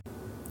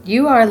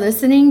You are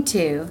listening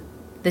to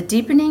the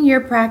Deepening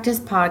Your Practice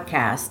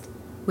podcast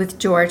with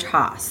George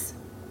Haas.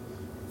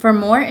 For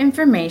more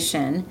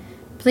information,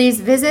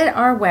 please visit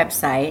our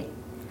website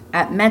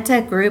at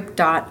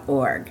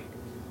metagroup.org.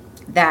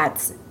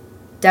 That's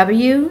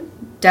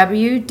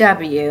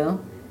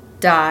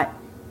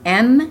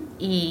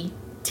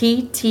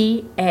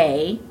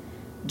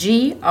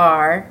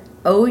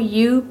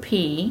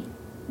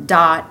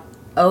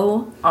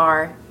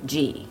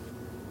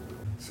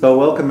So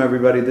welcome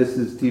everybody. This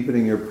is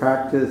Deepening Your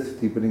Practice.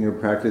 Deepening Your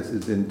Practice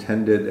is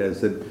intended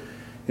as an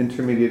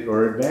intermediate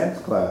or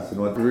advanced class. And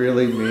what it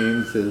really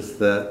means is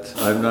that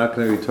I'm not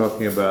going to be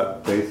talking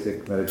about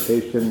basic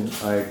meditation.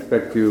 I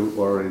expect you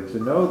already to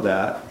know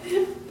that.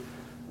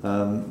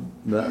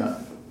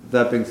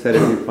 That being said,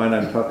 if you find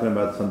I'm talking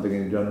about something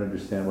and you don't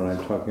understand what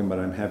I'm talking about,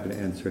 I'm happy to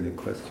answer any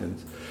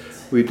questions.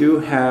 We do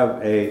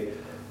have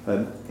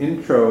an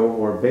intro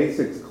or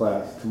basics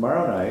class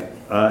tomorrow night,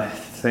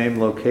 same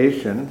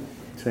location,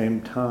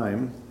 same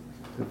time,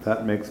 if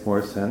that makes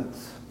more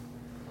sense.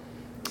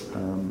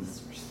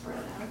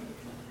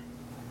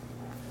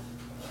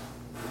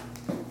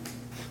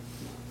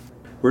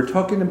 We're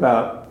talking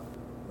about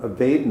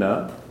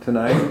Vedana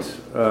tonight.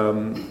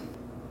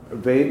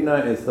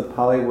 Vedana is the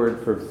Pali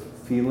word for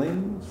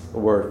feelings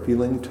or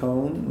feeling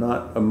tone,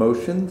 not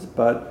emotions,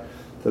 but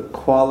the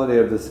quality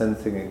of the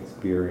sensing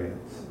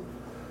experience.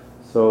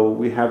 So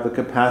we have the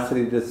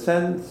capacity to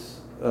sense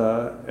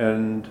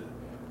and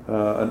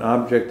an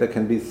object that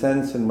can be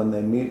sensed, and when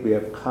they meet, we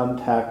have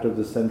contact of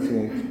the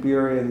sensing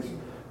experience.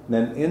 And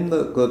then in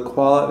the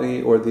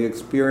quality or the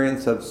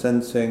experience of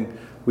sensing,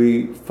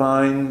 we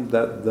find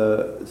that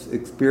the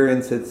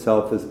experience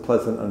itself is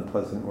pleasant,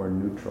 unpleasant, or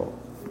neutral.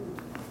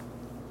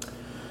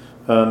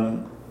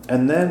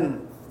 And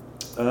then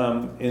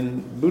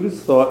in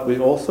Buddhist thought, we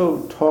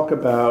also talk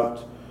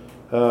about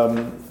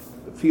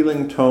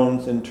feeling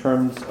tones in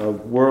terms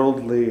of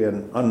worldly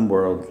and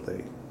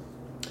unworldly.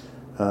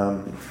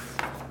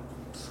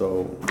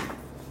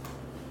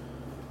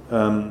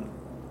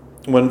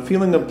 When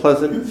feeling a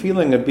pleasant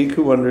feeling, a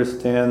bhikkhu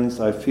understands,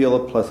 I feel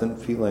a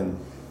pleasant feeling.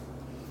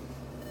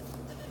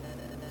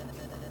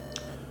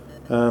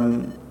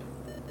 One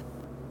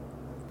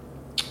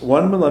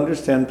will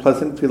understand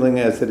pleasant feeling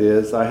as it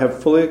is. I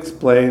have fully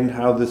explained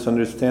how this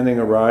understanding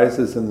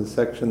arises in the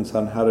sections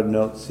on how to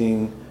note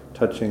seeing,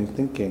 touching,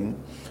 thinking.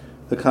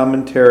 The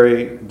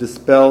commentary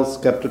dispels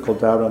skeptical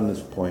doubt on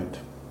this point.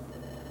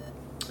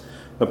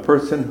 A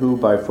person who,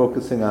 by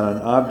focusing on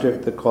an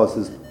object that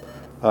causes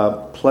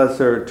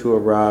pleasure to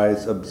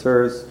arise,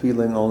 observes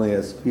feeling only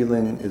as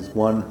feeling, is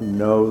one who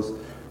knows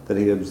that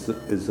he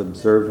is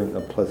observing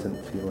a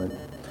pleasant feeling.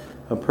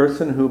 A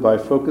person who, by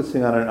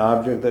focusing on an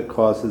object that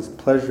causes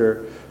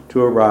pleasure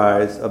to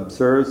arise,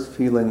 observes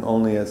feeling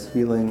only as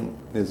feeling,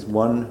 is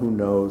one who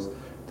knows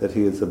that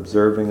he is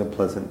observing a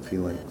pleasant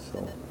feeling.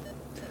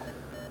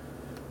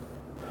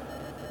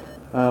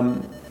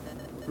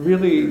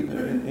 Really,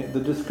 the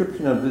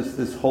description of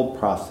this whole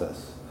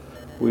process,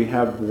 we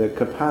have the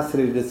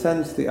capacity to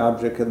sense the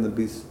object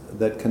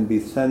that can be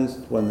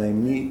sensed when they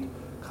meet.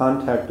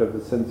 Contact of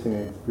the sensing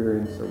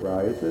experience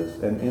arises,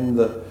 and in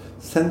the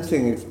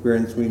sensing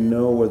experience we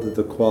know whether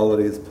the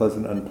quality is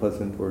pleasant,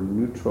 unpleasant, or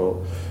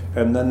neutral.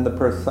 And then the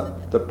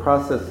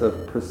process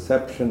of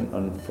perception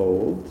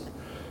unfolds,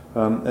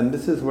 and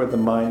this is where the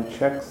mind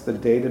checks the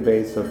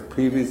database of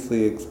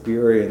previously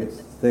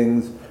experienced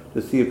things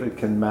to see if it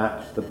can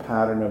match the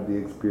pattern of the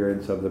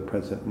experience of the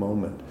present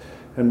moment.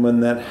 And when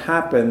that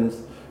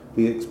happens,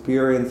 the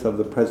experience of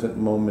the present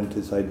moment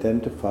is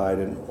identified,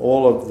 and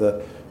all of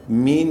the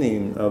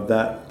meaning of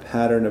that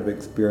pattern of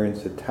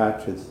experience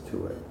attaches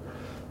to it.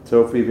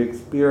 So if we've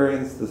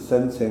experienced the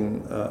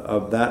sensing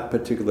of that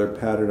particular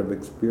pattern of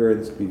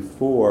experience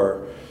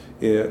before,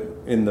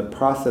 in the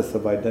process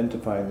of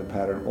identifying the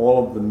pattern,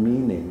 all of the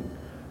meaning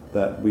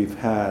that we've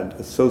had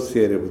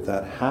associated with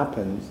that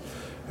happens.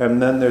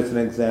 And then there's an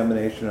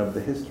examination of the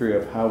history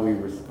of how we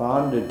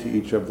responded to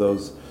each of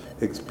those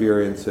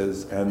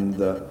experiences and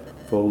the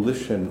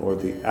volition or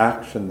the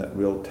action that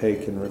we'll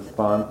take in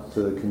response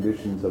to the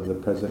conditions of the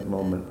present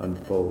moment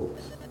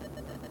unfolds.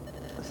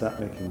 Is that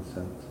making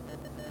sense?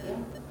 Yeah.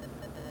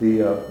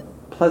 The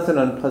pleasant,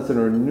 unpleasant,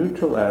 or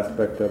neutral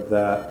aspect of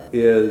that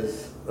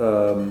is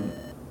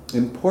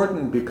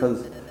important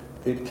because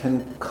it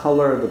can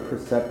color the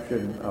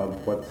perception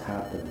of what's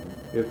happening.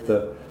 If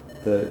the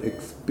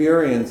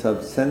experience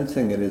of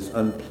sensing it is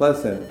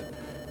unpleasant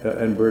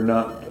and we're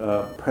not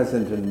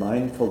present and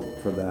mindful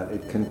for that,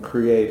 it can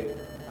create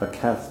a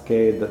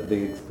cascade that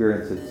the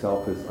experience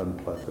itself is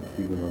unpleasant,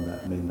 even though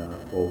that may not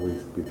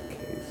always be the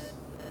case.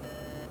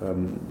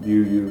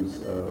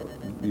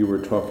 You were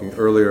talking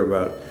earlier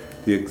about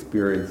the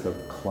experience of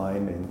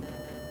climbing.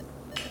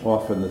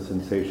 Often the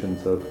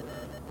sensations of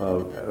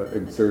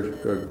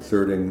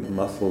exerting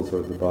muscles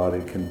of the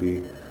body can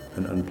be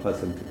an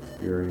unpleasant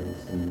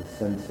experience in the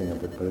sensing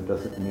of it, but it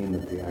doesn't mean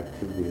that the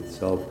activity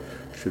itself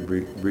should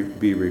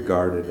be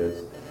regarded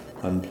as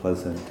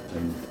unpleasant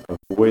and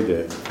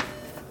avoided.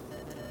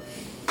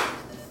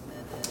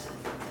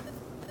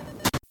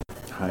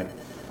 Right.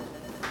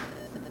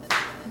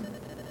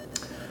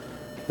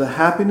 The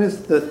happiness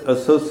that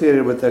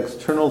associated with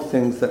external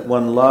things that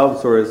one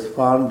loves or is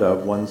fond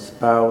of, one's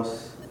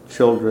spouse,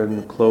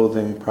 children,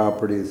 clothing,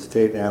 property,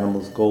 estate,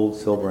 animals, gold,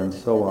 silver, and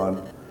so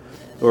on,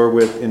 or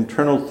with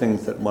internal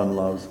things that one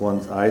loves,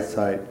 one's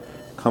eyesight,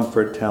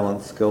 comfort,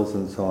 talent, skills,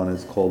 and so on,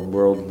 is called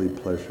worldly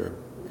pleasure.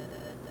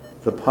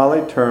 The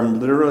Pali term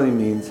literally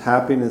means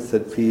happiness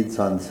that feeds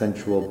on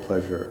sensual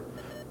pleasure.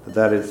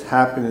 That is,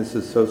 happiness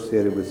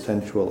associated with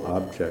sensual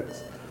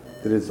objects.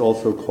 It is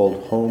also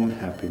called home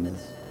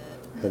happiness.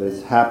 That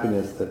is,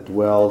 happiness that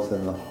dwells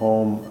in the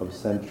home of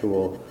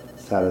sensual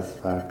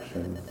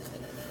satisfaction.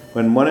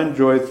 When one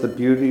enjoys the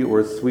beauty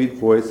or sweet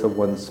voice of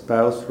one's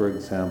spouse, for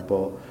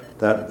example,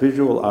 that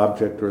visual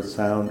object or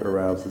sound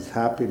arouses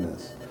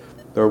happiness.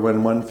 Or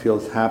when one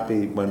feels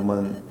happy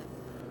when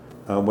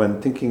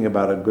thinking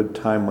about a good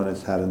time one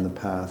has had in the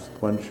past,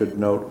 one should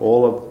note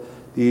all of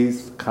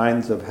these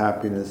kinds of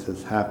happiness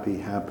as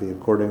happy,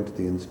 according to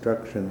the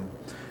instruction.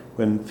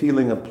 When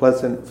feeling a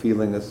pleasant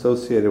feeling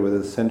associated with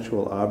a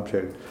sensual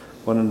object,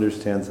 one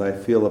understands, I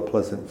feel a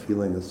pleasant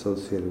feeling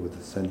associated with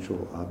a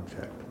sensual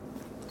object.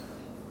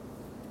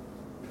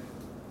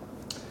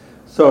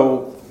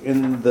 So,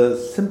 in the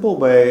simple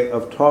way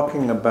of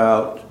talking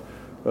about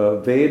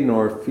Vedana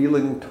or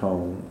feeling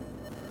tone,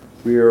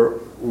 we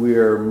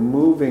are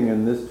moving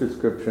in this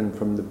description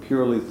from the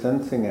purely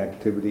sensing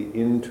activity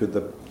into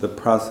the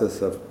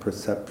process of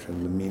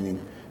perception, the meaning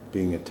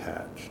being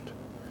attached.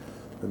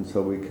 And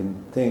so we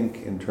can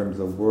think in terms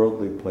of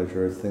worldly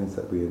pleasure as things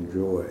that we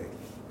enjoy.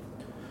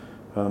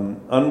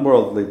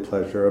 Unworldly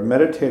pleasure, a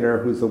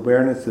meditator whose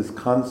awareness is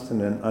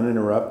constant and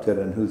uninterrupted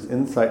and whose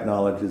insight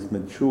knowledge is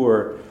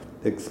mature,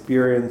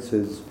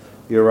 experiences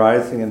the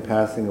arising and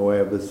passing away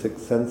of the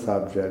six sense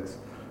objects,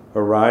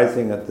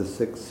 arising at the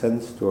six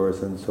sense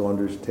doors, and so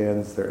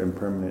understands their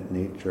impermanent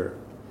nature.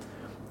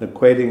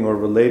 Equating or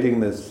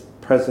relating this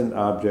present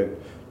object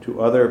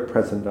to other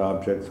present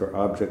objects or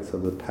objects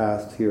of the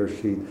past, he or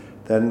she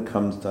then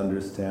comes to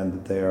understand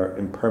that they are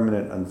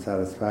impermanent,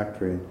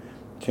 unsatisfactory, and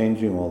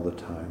changing all the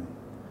time.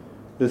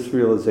 This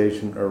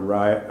realization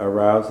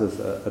arouses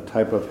a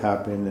type of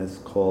happiness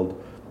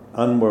called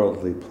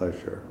unworldly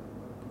pleasure.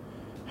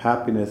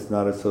 Happiness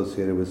not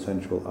associated with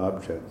sensual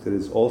objects. It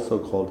is also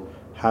called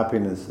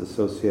happiness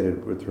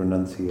associated with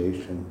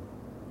renunciation.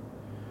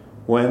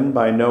 When,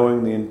 by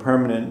knowing the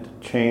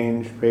impermanent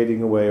change,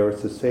 fading away, or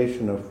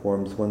cessation of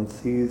forms, one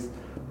sees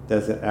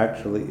as it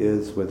actually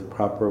is with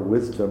proper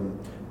wisdom,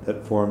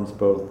 that forms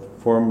both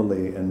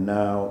formally and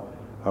now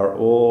are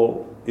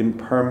all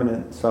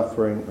impermanent,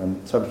 suffering,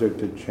 and subject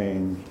to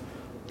change,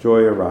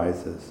 joy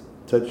arises.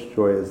 Such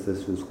joy as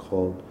this is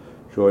called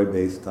joy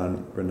based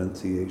on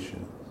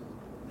renunciation.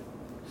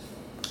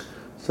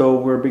 So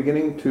we're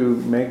beginning to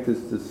make this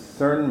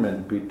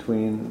discernment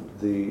between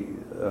the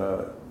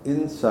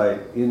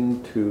insight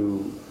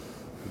into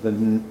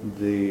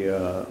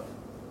the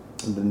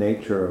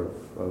nature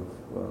of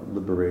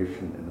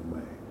liberation in a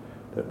way,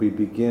 that we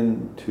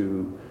begin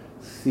to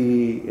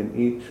see in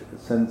each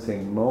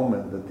sensing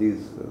moment that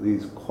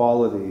these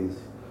qualities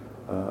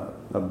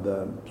of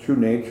the true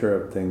nature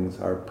of things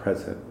are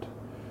present,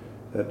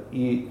 that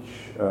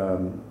each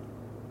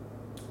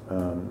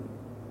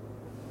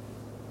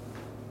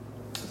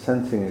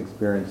sensing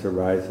experience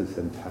arises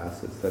and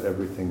passes, that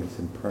everything is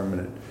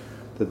impermanent,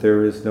 that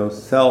there is no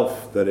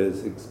self that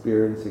is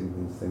experiencing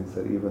these things,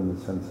 that even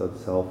the sense of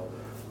self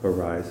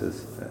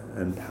arises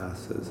and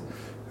passes,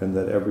 and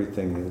that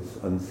everything is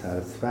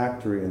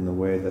unsatisfactory in the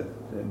way that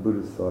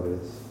Buddhist thought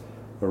is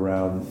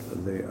around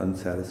the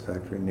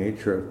unsatisfactory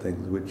nature of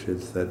things, which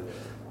is that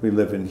we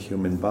live in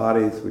human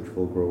bodies which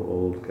will grow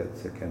old, get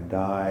sick, and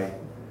die.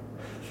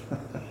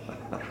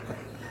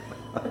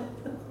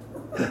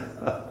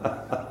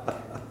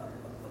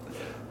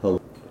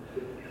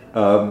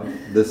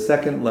 The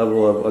second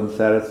level of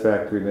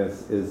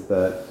unsatisfactoriness is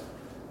that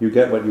you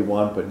get what you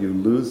want, but you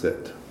lose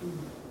it.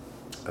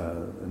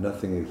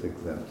 Nothing is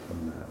exempt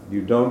from that.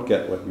 You don't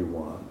get what you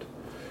want,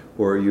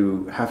 or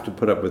you have to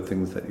put up with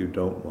things that you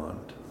don't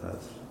want.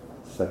 That's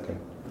second.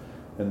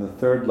 And the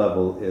third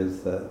level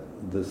is that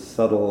the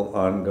subtle,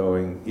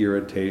 ongoing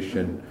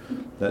irritation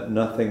that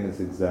nothing is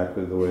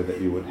exactly the way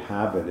that you would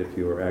have it if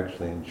you were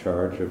actually in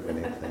charge of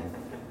anything,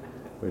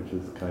 which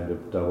is kind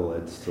of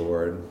double-edged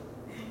sword.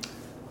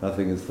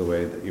 Nothing is the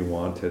way that you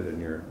want it,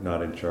 and you're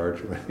not in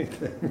charge of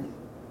anything.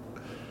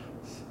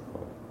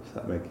 So, is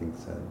that making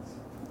sense?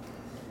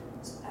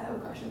 I have a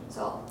question.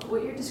 So,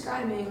 what you're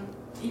describing,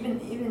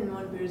 even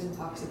when Buddhism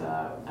talks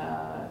about,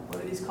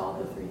 what are these called,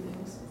 the three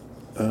things?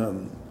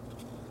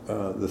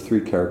 The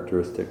three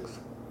characteristics.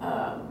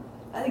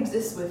 That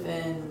exists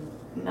within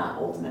not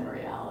ultimate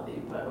reality,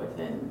 but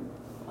within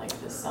like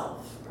the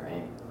self,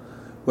 right?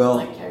 Well,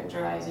 like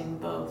characterizing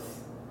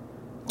both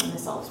when the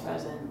self's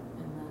present and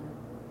then.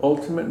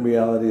 Ultimate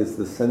reality is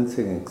the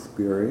sensing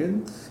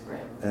experience,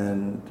 Right.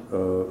 and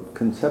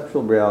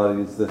conceptual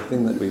reality is the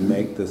thing that we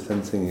make the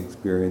sensing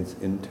experience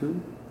into.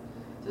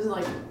 This is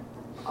like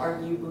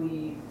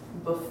arguably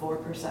before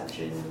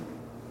perception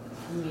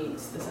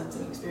meets the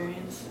sensing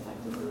experience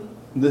effectively?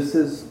 This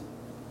is,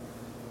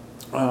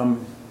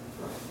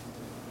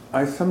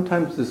 I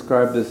sometimes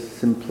describe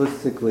this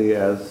simplistically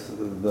as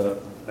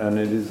and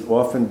it is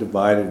often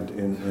divided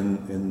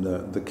in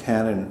the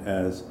canon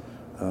as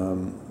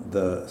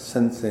the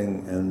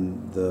sensing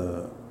and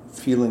the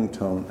feeling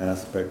tone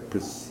aspect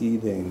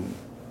preceding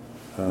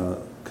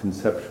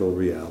conceptual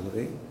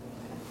reality.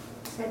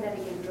 Say that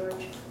again,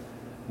 George.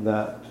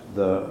 That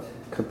the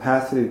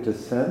capacity to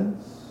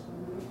sense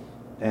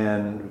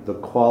and the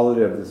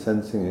quality of the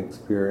sensing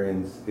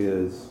experience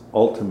is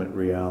ultimate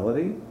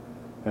reality,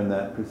 and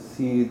that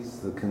precedes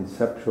the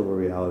conceptual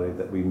reality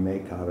that we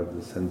make out of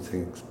the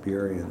sensing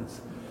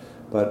experience.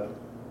 But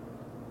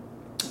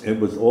it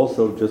was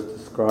also just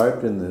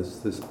described in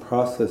this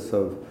process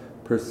of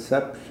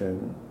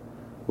perception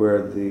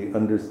where the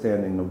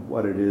understanding of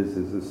what it is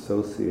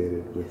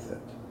associated with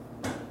it.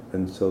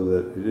 And so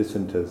that it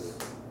isn't as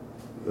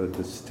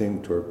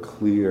distinct or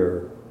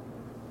clear.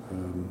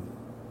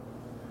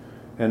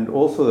 And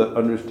also that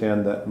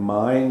understand that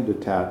mind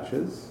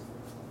attaches,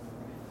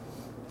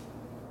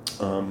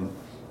 and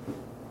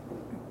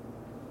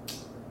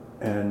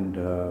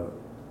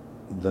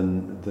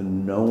the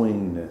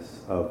knowingness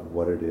of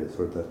what it is,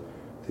 or the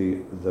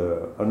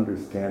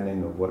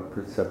understanding of what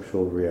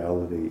perceptual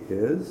reality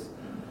is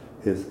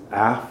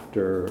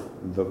after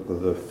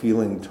the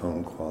feeling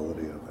tone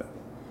quality of it.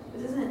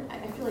 This isn't, I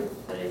feel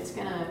like that it's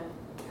gonna,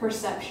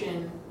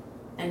 perception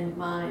and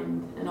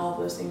mind and all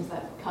those things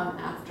that come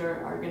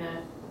after are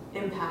gonna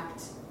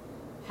impact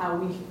how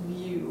we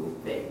view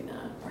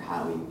Vegna, or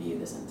how we view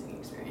the sensing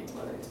experience,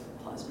 whether it's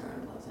pleasant or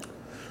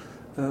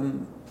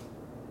unpleasant.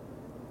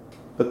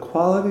 The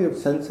quality of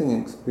sensing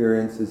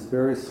experience is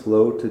very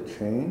slow to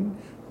change,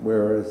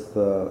 whereas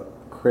the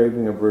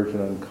craving,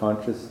 aversion,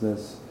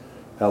 unconsciousness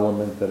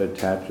element that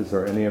attaches,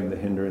 or any of the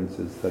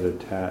hindrances that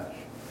attach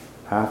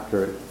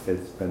after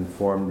it's been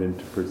formed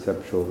into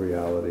perceptual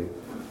reality,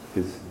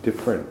 is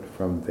different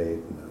from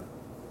Vedana.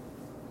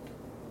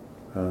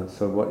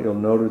 So what you'll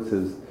notice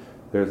is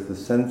there's the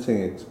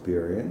sensing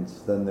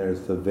experience, then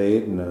there's the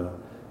Vedana,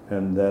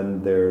 and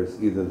then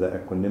there's either the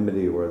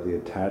equanimity or the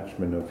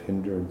attachment of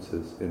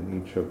hindrances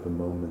in each of the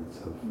moments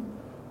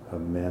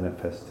of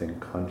manifesting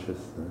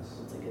consciousness.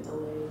 It's like a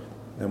delay.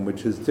 And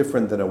which is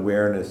different than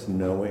awareness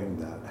knowing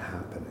that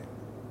happening.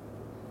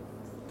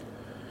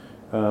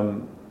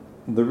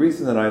 The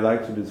reason that I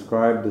like to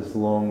describe this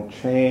long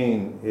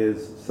chain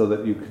is so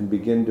that you can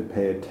begin to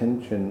pay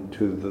attention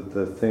to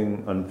the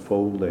thing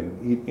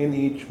unfolding. In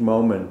each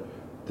moment,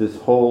 this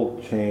whole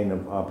chain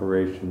of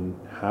operation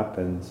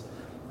happens,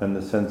 and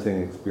the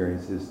sensing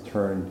experience is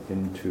turned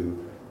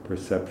into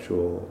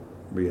perceptual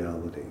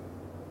reality.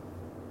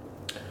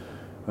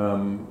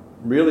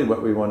 Really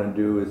what we want to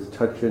do is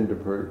touch into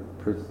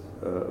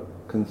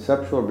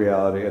conceptual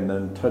reality and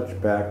then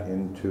touch back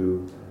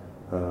into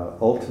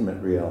ultimate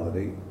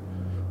reality,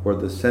 or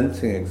the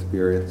sensing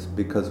experience,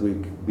 because we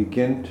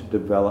begin to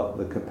develop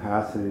the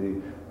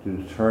capacity to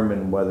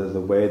determine whether the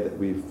way that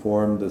we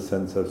form the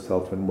sense of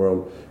self and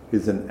world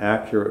is an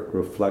accurate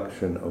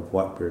reflection of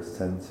what we're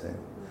sensing,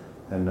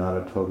 and not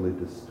a totally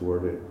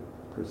distorted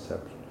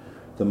perception.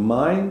 The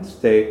mind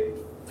state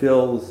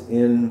fills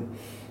in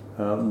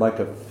like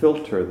a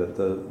filter, that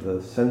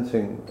the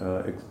sensing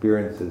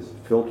experience is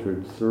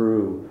filtered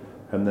through,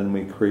 and then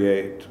we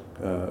create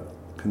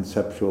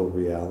conceptual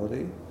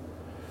reality.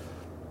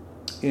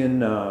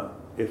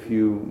 If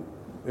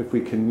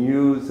we can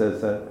use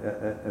as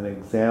an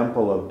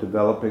example of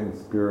developing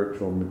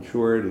spiritual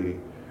maturity,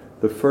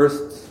 the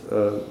first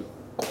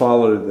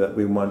quality that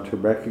we want to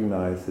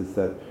recognize is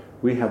that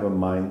we have a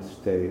mind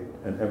state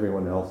and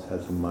everyone else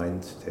has a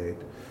mind state,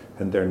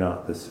 and they're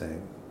not the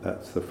same.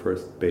 That's the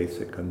first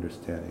basic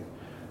understanding.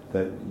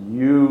 That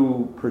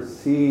you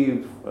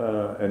perceive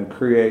and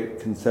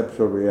create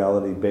conceptual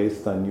reality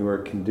based on your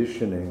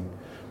conditioning,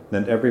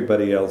 and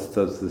everybody else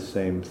does the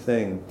same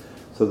thing.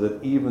 So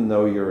that even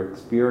though you're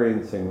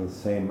experiencing the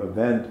same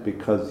event,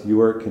 because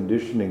your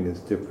conditioning is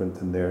different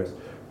than theirs,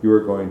 you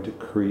are going to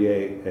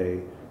create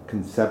a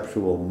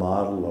conceptual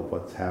model of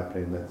what's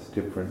happening that's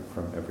different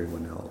from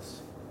everyone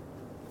else.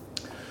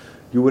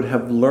 You would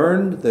have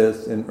learned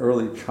this in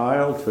early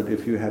childhood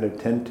if you had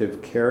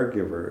attentive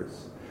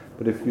caregivers.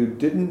 But if you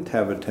didn't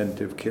have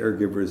attentive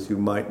caregivers, you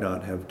might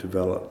not have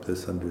developed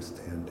this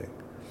understanding.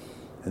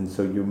 And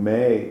so you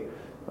may,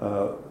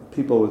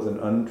 people with an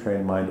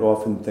untrained mind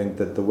often think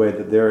that the way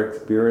that they're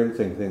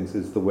experiencing things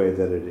is the way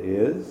that it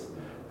is,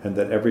 and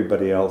that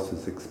everybody else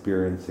is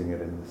experiencing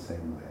it in the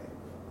same way.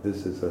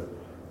 This is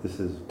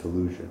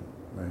delusion,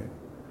 right?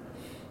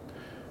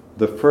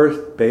 The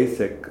first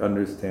basic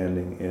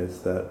understanding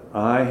is that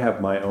I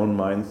have my own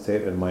mind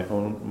state and my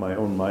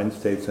own mind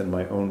states and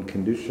my own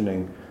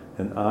conditioning,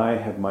 and I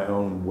have my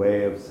own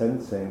way of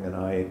sensing, and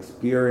I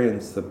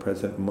experience the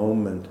present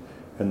moment,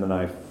 and then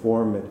I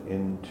form it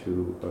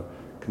into a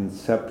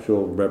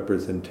conceptual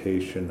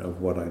representation of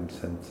what I'm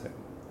sensing.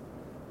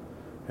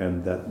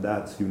 And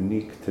that's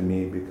unique to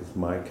me because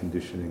my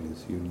conditioning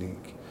is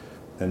unique.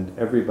 And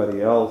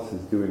everybody else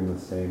is doing the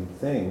same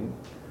thing.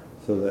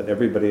 so that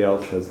everybody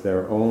else has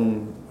their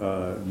own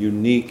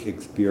unique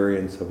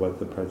experience of what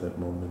the present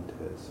moment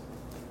is.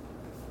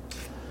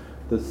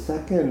 The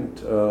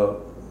second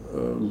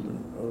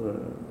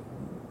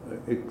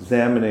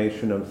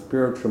examination of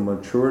spiritual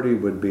maturity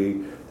would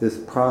be this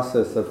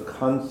process of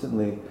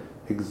constantly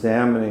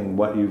examining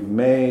what you've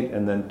made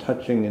and then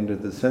touching into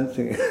the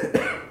sensing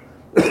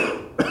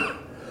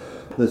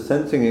the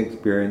sensing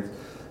experience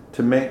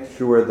to make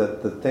sure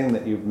that the thing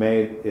that you've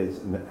made is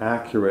an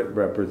accurate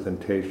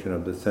representation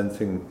of the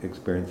sensing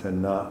experience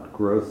and not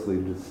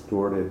grossly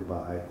distorted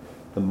by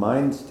the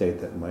mind state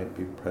that might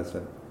be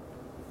present.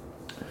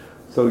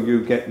 So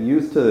you get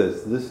used to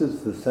this. This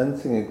is the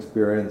sensing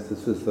experience.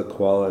 This is the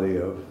quality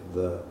of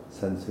the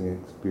sensing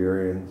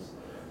experience.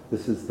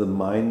 This is the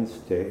mind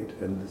state,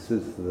 and this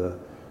is the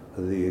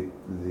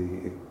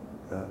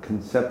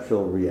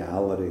conceptual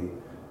reality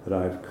that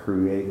I've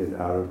created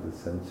out of the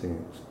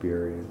sensing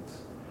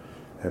experience.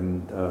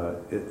 And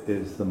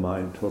is the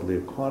mind totally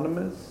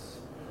equanimous,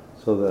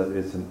 so that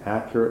it's an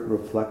accurate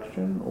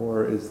reflection,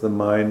 or is the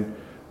mind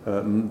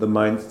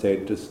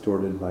state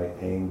distorted by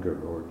anger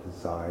or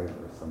desire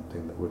or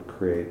something that would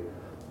create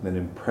an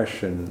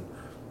impression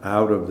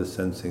out of the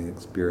sensing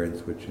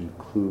experience which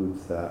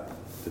includes that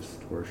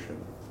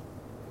distortion?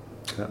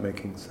 Is that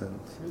making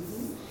sense?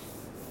 Mm-hmm.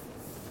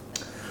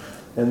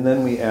 And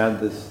then we add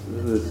this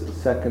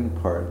second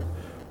part.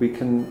 We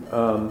can,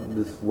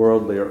 this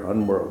worldly or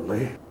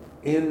unworldly.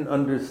 In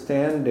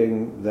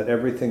understanding that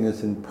everything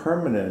is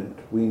impermanent,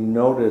 we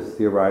notice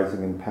the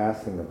arising and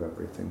passing of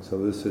everything. So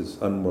this is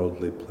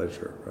unworldly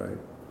pleasure, right?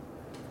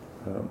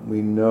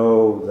 We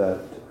know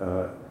that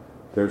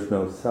there's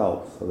no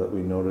self, so that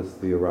we notice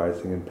the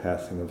arising and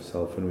passing of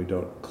self, and we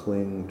don't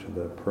cling to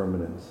the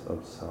permanence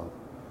of self.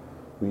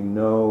 We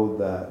know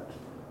that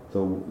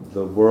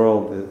the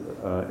world,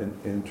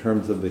 in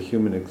terms of the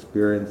human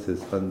experience,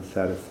 is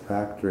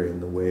unsatisfactory in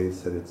the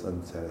ways that it's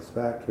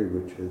unsatisfactory,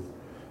 which is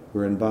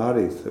we're in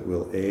bodies that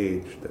will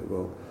age, that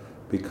will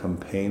become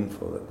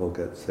painful, that will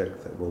get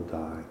sick, that will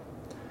die.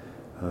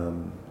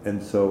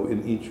 And so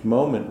in each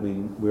moment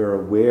we're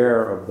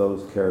aware of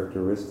those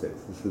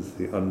characteristics. This is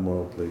the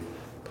unworldly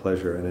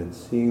pleasure, and in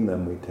seeing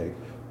them we take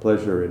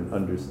pleasure in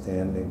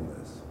understanding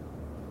this.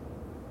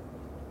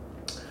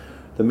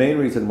 The main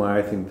reason why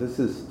I think this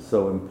is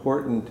so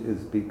important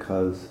is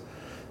because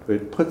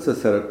it puts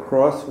us at a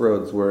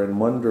crossroads where in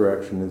one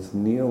direction is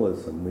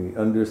nihilism. We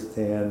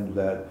understand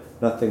that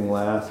nothing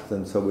lasts,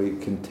 and so we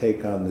can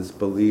take on this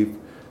belief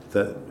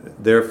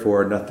that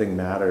therefore nothing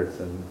matters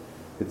and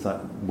it's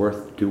not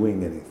worth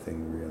doing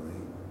anything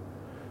really.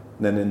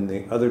 And then in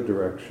the other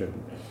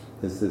direction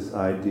is this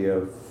idea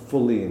of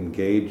fully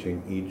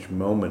engaging each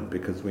moment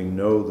because we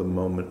know the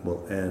moment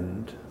will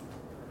end.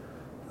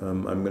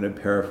 I'm going to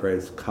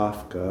paraphrase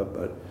Kafka,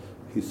 but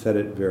he said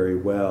it very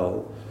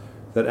well,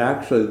 that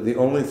actually the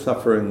only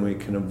suffering we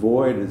can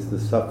avoid is the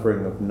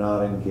suffering of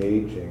not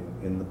engaging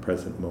in the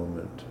present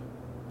moment.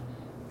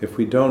 If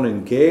we don't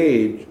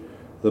engage,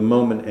 the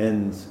moment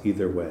ends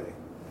either way.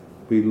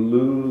 We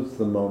lose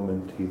the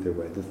moment either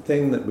way. The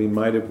thing that we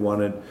might have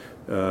wanted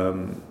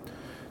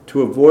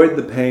to avoid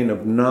the pain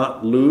of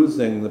not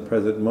losing the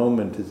present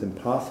moment is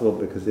impossible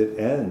because it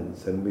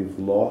ends and we've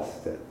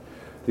lost it.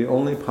 The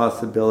only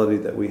possibility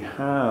that we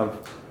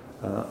have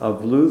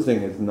of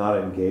losing is not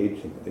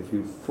engaging. If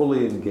you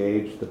fully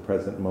engage the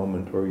present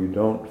moment or you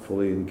don't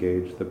fully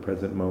engage the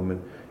present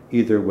moment,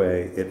 either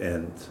way it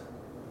ends.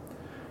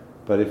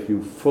 But if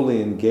you fully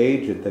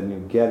engage it, then you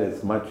get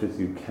as much as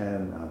you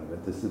can out of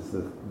it. This is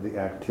the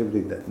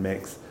activity that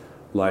makes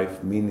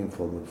life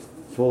meaningful, the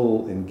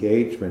full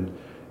engagement,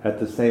 at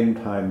the same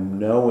time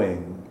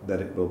knowing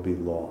that it will be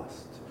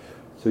lost.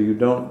 So you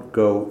don't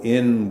go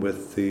in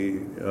with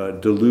the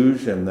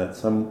delusion that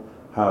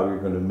somehow you're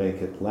going to make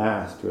it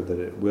last or that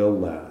it will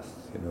last,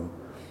 you know.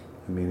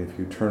 I mean, if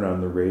you turn on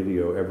the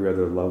radio, every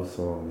other love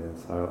song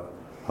is,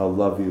 I'll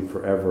love you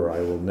forever, I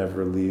will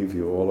never leave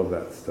you, all of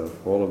that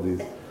stuff, all of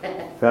these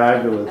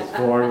fabulous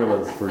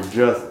formulas for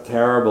just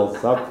terrible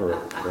suffering,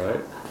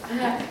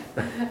 right?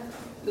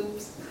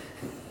 Oops.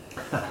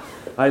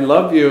 I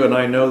love you and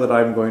I know that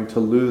I'm going to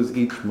lose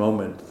each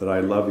moment that I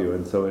love you.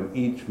 And so in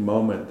each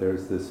moment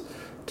there's this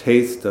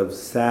taste of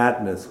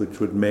sadness which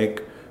would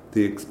make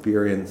the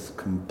experience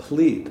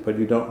complete, but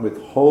you don't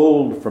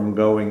withhold from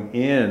going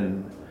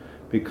in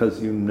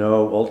because you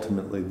know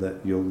ultimately that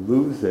you'll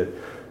lose it.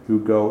 You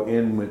go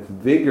in with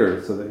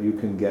vigor so that you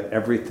can get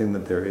everything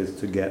that there is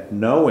to get,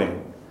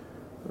 knowing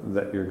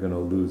that you're going to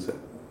lose it.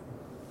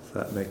 Is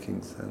that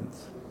making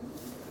sense?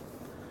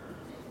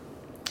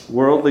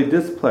 Worldly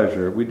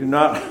displeasure. We do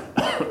not...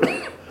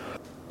 You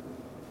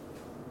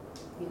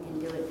can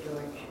do it,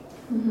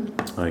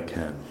 George. I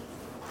can.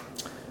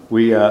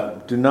 We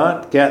do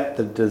not get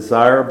the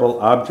desirable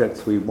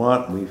objects we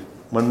want.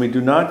 When we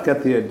do not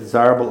get the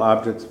desirable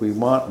objects we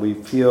want, we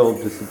feel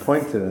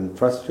disappointed and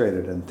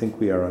frustrated and think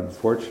we are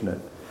unfortunate.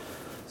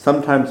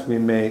 Sometimes we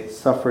may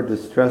suffer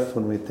distress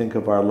when we think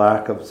of our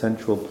lack of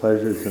sensual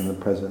pleasures in the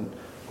present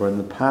or in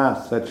the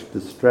past. Such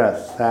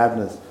distress,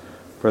 sadness,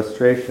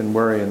 frustration,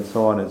 worry, and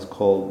so on is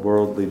called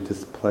worldly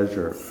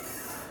displeasure.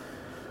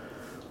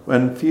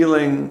 When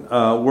feeling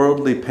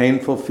worldly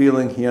painful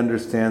feeling, he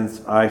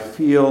understands, I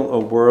feel a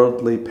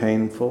worldly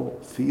painful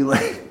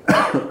feeling.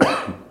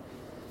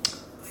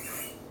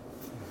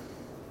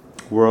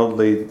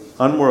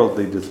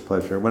 Unworldly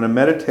displeasure. When a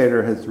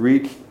meditator has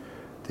reached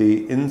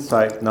the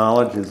insight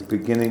knowledges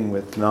beginning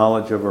with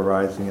knowledge of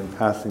arising and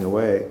passing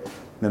away,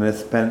 and has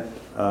spent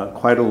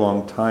quite a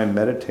long time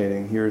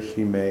meditating, he or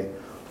she may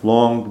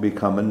long to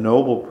become a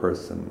noble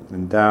person,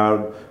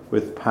 endowed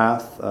with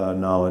path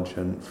knowledge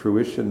and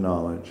fruition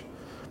knowledge.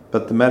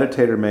 But the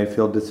meditator may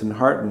feel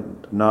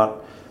disheartened,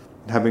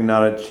 having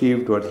not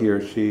achieved what he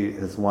or she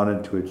has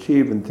wanted to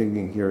achieve, and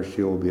thinking he or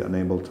she will be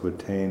unable to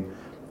attain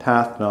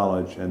path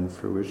knowledge and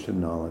fruition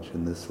knowledge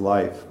in this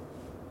life.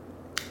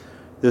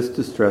 This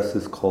distress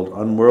is called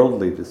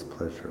unworldly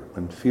displeasure.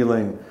 When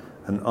feeling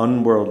an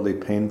unworldly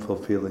painful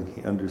feeling,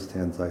 he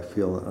understands, I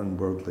feel an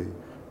unworldly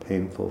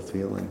painful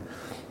feeling.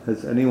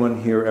 Has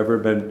anyone here ever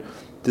been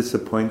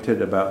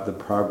disappointed about the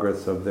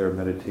progress of their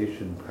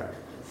meditation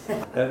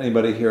practice?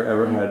 Anybody here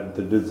ever had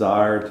the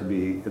desire to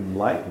be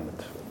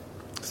enlightened?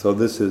 So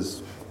this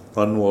is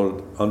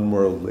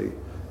unworldly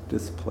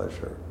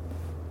displeasure.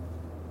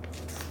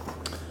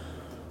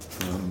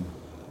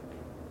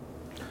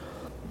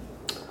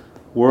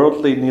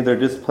 Worldly neither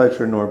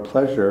displeasure nor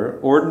pleasure.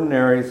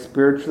 Ordinary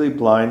spiritually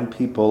blind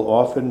people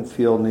often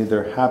feel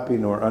neither happy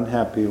nor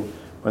unhappy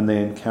when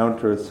they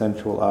encounter a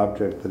sensual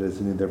object that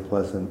is neither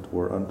pleasant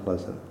or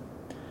unpleasant.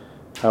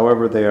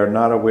 However, they are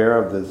not aware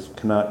of this,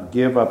 cannot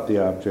give up the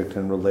object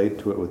and relate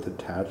to it with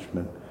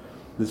attachment.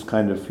 This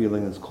kind of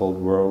feeling is called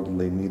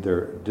worldly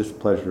neither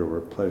displeasure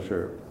or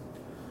pleasure.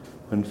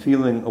 When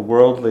feeling a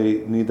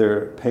worldly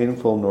neither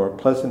painful nor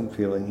pleasant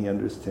feeling, he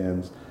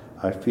understands,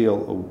 I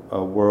feel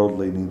a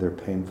worldly neither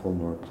painful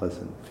nor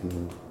pleasant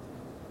feeling.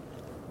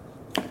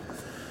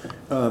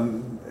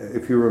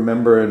 If you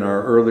remember in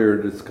our earlier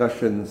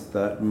discussions,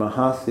 that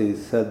Mahasi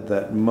said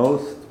that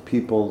most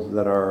people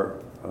that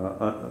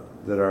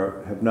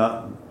have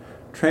not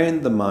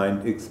trained the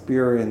mind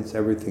experience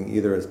everything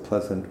either as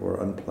pleasant or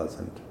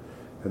unpleasant,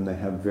 and they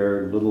have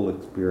very little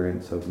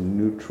experience of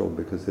neutral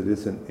because it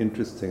isn't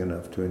interesting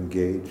enough to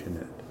engage in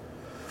it.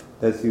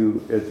 As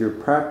your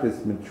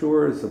practice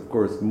matures, of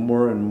course,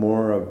 more and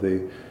more of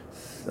the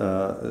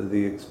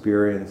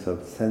experience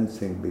of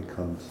sensing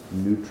becomes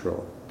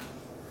neutral.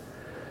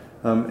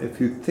 If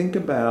you think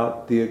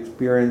about the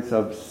experience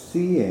of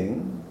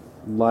seeing,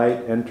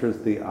 light enters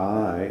the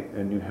eye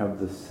and you have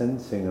the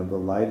sensing of the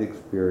light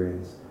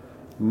experience,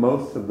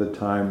 most of the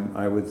time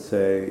I would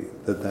say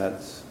that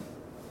that's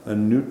a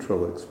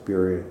neutral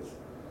experience.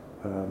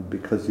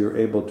 Because you're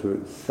able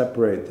to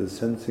separate the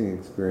sensing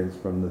experience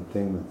from the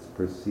thing that's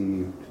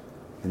perceived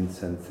in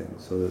sensing,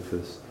 so that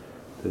this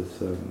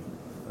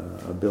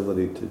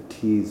ability to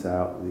tease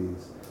out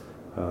these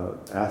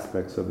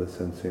aspects of the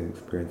sensing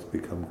experience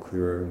become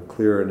clearer and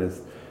clearer, and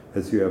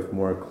as you have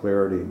more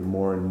clarity,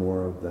 more and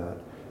more of that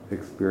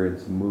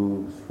experience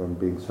moves from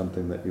being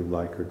something that you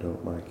like or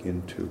don't like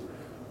into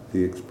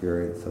the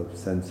experience of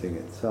sensing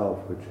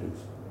itself, which is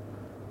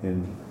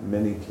in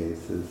many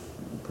cases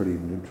pretty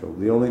neutral.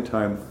 The only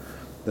time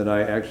that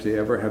I actually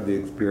ever have the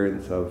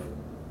experience of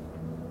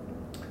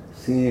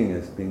seeing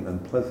as being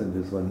unpleasant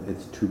is when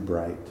it's too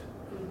bright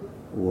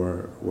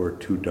or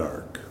too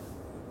dark.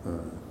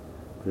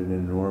 But in a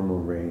normal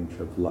range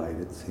of light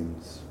it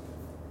seems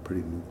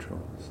pretty neutral.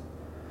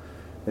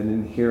 And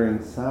in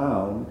hearing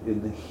sound,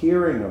 in the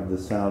hearing of the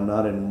sound,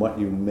 not in what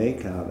you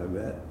make out of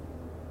it,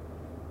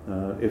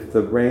 if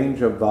the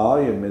range of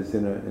volume is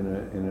in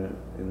a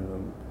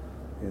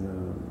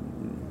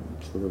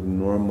sort of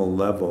normal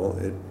level,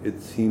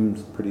 it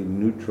seems pretty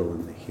neutral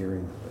in the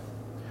hearing of it.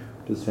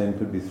 The same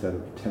could be said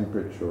of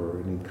temperature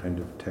or any kind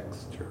of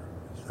texture.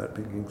 Is that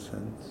making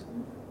sense?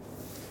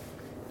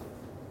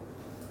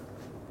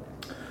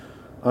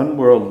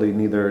 Unworldly,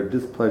 neither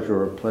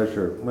displeasure or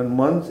pleasure. When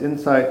one's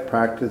insight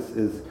practice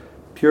is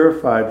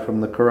purified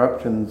from the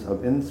corruptions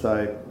of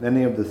insight,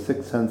 any of the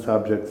six sense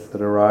objects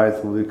that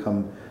arise will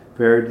become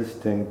very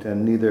distinct,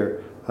 and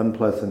neither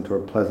unpleasant or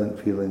pleasant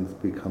feelings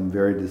become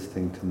very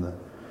distinct in the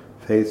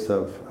face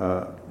of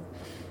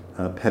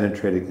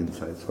penetrating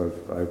insight. So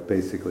I've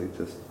basically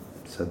just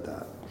said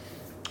that.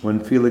 When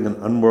feeling an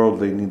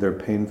unworldly, neither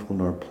painful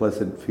nor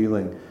pleasant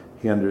feeling,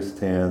 he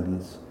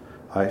understands,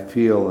 I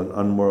feel an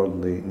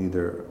unworldly,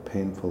 neither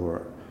painful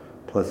or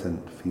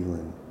pleasant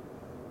feeling.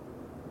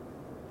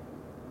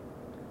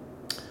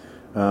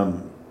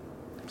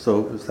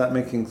 So is that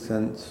making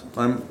sense?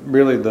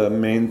 Really the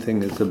main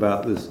thing is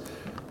about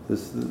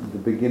the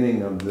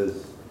beginning of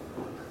this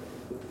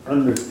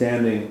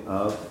understanding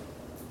of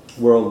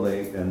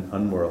worldly and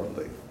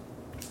unworldly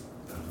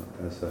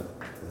as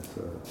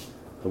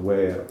a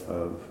way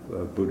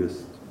of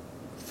Buddhist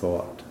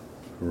thought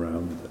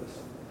around this.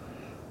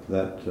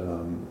 That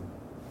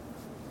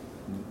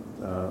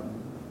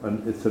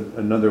and it's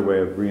another way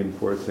of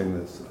reinforcing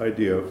this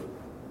idea of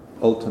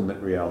ultimate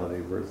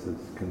reality versus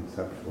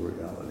conceptual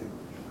reality.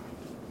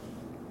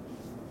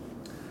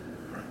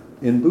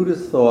 In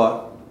Buddhist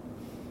thought,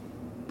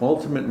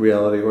 ultimate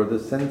reality, or the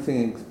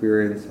sensing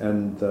experience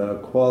and the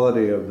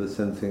quality of the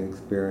sensing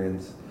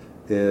experience,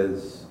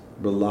 is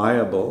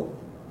reliable,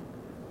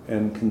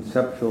 and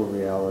conceptual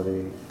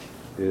reality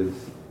is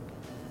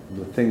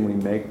the thing we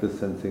make the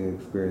sensing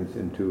experience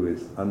into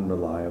is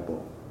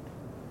unreliable.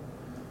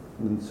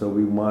 And so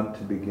we want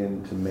to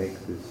begin to make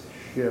this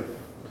shift.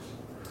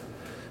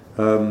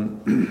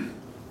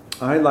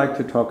 I like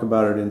to talk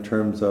about it in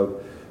terms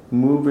of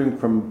moving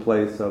from a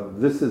place of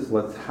this is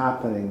what's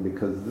happening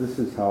because this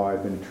is how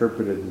I've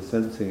interpreted the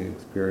sensing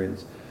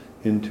experience,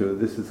 into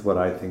this is what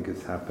I think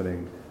is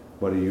happening,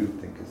 what do you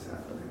think is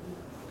happening?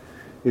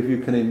 If you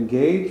can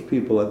engage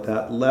people at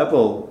that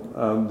level,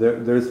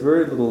 there's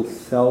very little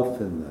self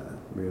in that,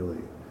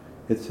 really.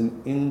 It's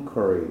an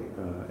inquiry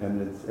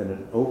and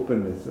an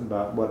openness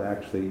about what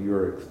actually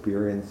you're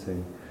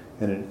experiencing,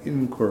 and an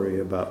inquiry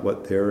about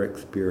what they're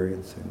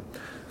experiencing.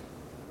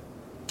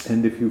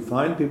 And if you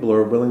find people who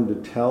are willing to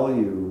tell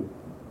you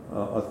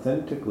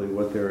authentically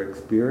what they're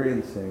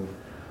experiencing,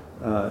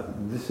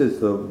 this is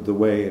the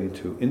way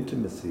into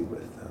intimacy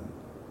with them.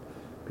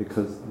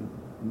 Because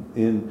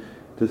in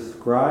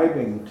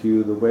describing to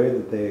you the way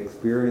that they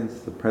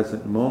experience the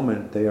present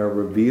moment, they are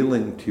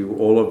revealing to you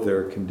all of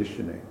their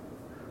conditioning,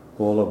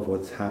 all of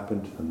what's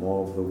happened to them,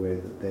 all of the way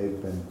that they've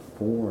been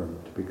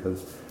formed,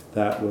 because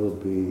that will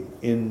be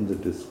in the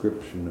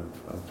description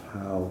of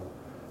how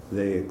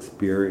they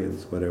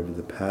experience whatever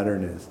the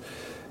pattern is.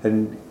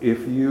 And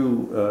if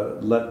you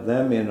let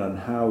them in on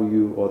how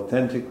you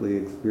authentically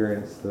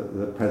experience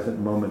the present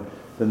moment,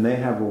 then they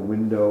have a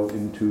window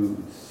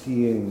into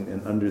seeing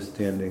and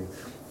understanding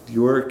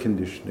your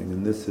conditioning,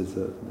 and this is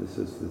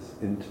this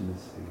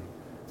intimacy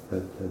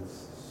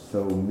that's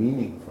so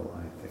meaningful.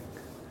 I think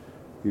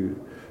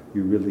you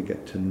really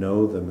get to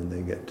know them, and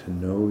they get to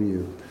know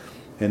you,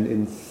 and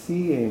in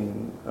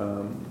seeing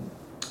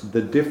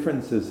the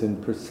differences in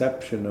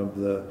perception of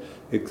the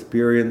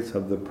experience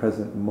of the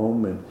present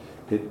moment,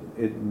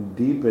 it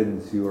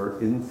deepens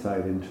your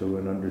insight into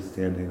an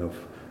understanding of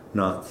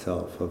not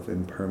self, of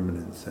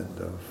impermanence, and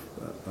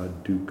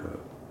of dukkha.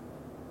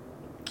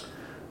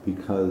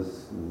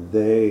 Because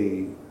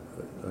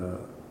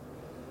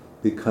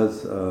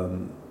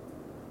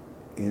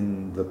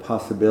in the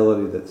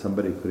possibility that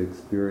somebody could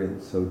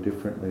experience so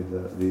differently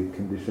the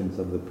conditions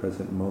of the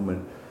present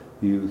moment,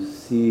 you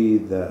see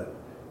that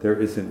there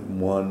isn't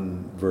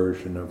one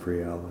version of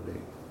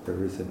reality.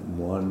 There isn't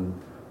one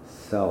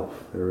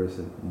self. There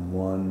isn't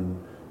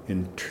one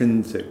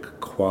intrinsic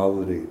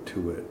quality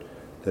to it.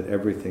 That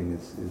everything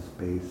is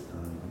based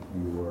on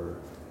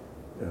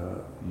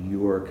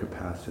your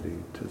capacity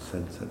to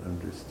sense and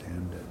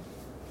understand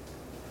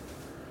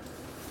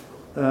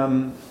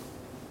it.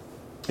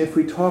 If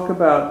we talk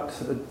about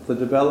the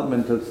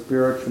development of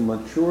spiritual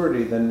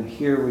maturity, then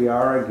here we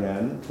are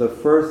again. The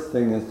first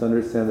thing is to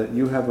understand that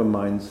you have a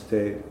mind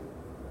state,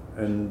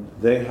 and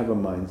they have a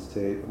mind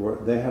state, or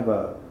they have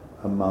a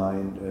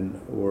mind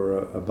or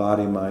a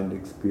body-mind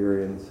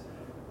experience,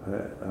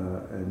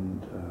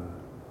 and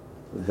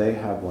they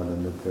have one,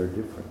 and that they're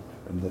different,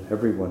 and that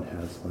everyone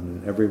has one,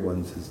 and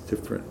everyone's is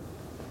different.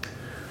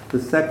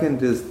 The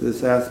second is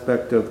this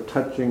aspect of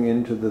touching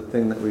into the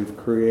thing that we've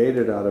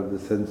created out of the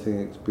sensing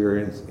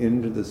experience,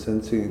 into the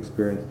sensing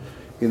experience,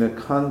 in a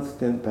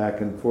constant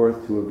back and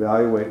forth to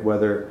evaluate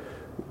whether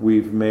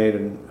we've made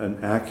an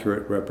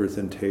accurate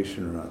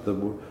representation or not,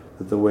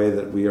 that the way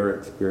that we are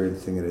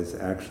experiencing it is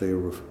actually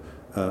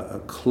a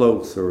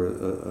close or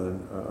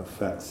a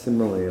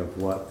facsimile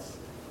of what's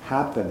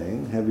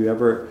happening. Have you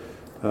ever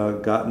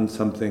gotten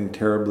something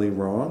terribly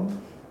wrong?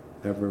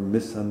 Ever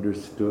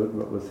misunderstood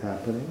what was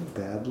happening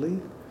badly?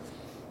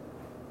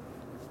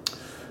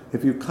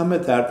 If you come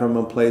at that from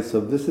a place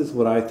of this is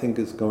what I think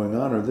is going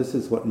on, or this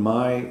is what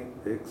my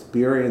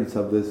experience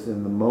of this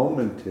in the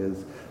moment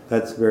is,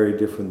 that's very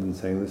different than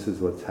saying this is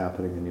what's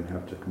happening and you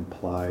have to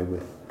comply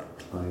with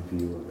my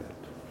view of it.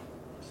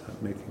 Is that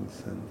making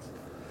sense?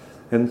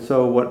 And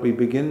so what we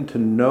begin to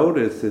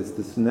notice is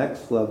this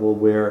next level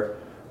where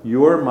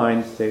your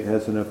mind state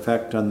has an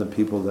effect on the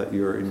people that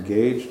you're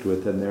engaged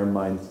with, and their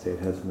mind state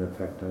has an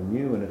effect on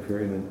you. And if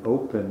you're in an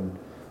open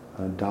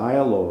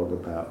dialogue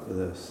about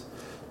this,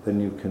 then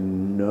you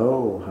can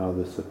know how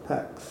this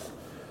affects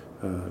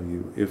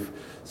you. If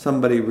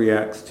somebody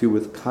reacts to you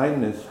with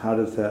kindness, how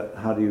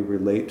do you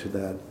relate to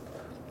that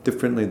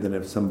differently than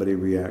if somebody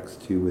reacts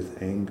to you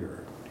with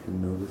anger? Do you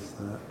notice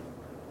that?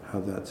 How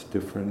that's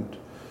different?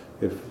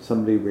 If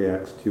somebody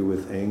reacts to you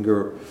with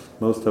anger,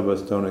 most of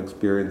us don't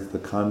experience the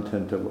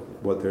content of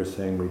what they're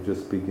saying. We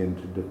just begin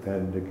to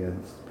defend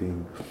against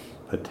being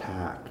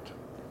attacked.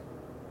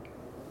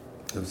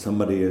 If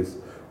somebody is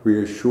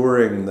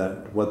reassuring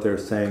that what they're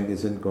saying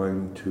isn't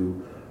going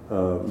to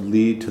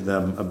lead to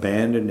them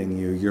abandoning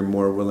you, you're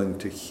more willing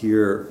to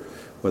hear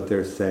what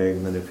they're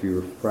saying than if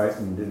you're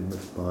frightened in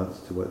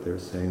response to what they're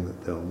saying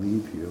that they'll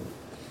leave you.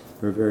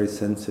 We're very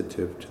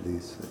sensitive to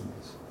these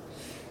things.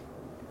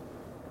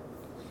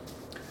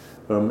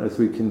 As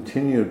we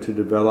continue to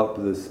develop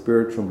this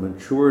spiritual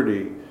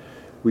maturity,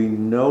 we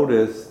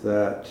notice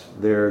that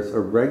there's a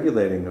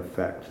regulating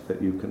effect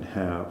that you can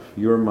have.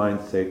 Your mind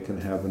state can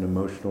have an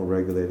emotional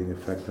regulating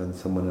effect on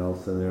someone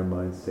else, and their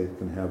mind state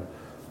can have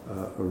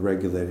a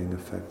regulating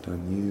effect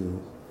on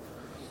you,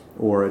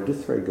 or a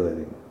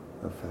dysregulating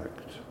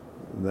effect.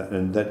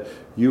 And that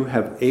you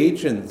have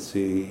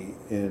agency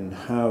in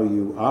how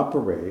you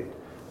operate,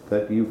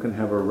 that you can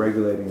have a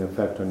regulating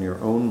effect on your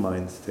own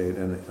mind state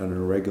and a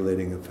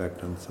regulating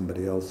effect on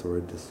somebody else, or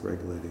a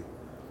dysregulating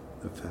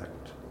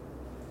effect.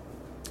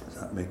 Is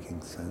that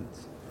making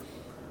sense?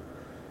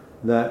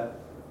 That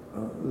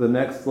the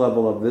next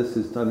level of this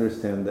is to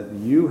understand that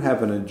you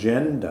have an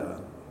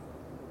agenda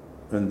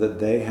and that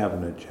they have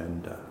an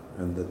agenda,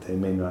 and that they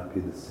may not be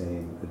the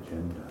same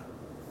agenda.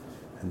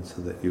 And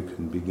so that you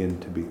can begin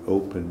to be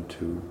open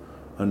to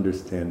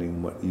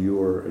understanding what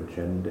your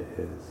agenda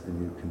is,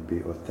 and you can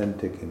be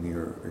authentic in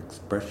your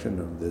expression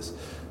of this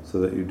so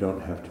that you don't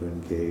have to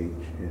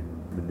engage in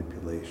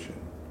manipulation.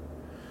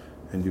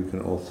 And you can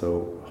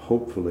also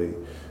hopefully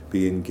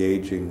be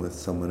engaging with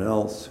someone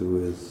else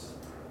who is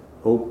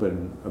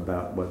open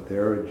about what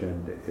their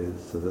agenda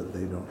is, so that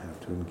they don't have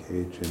to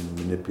engage in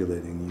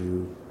manipulating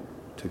you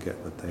to get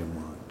what they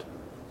want.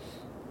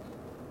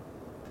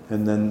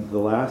 And then the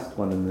last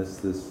one in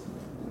this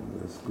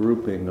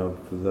grouping of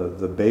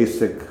the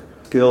basic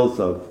skills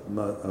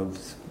of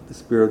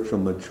spiritual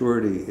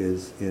maturity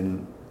is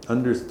in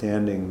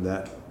understanding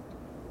that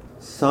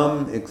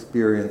some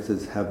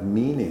experiences have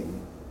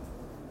meaning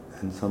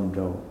and some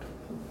don't.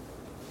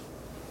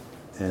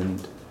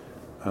 And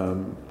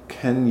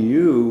can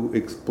you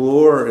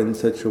explore in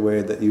such a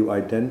way that you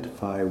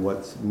identify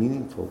what's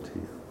meaningful to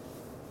you?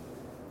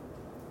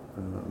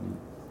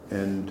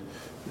 And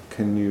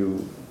can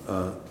you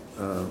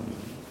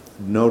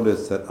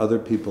notice that other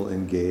people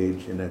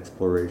engage in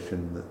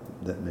exploration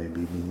that may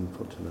be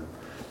meaningful to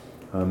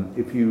them?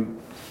 If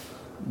you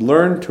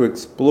learn to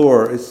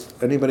explore, is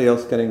anybody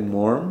else getting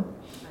warm?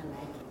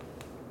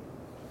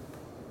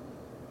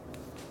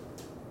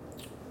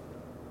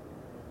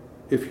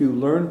 If you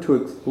learn to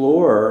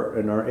explore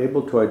and are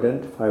able to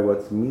identify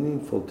what's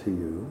meaningful to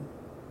you,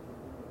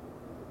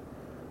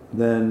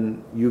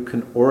 then you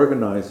can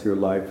organize your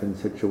life in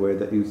such a way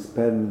that you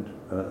spend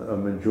a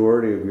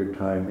majority of your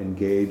time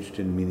engaged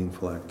in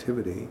meaningful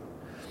activity.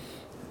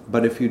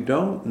 But if you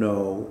don't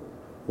know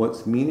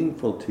what's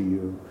meaningful to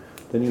you,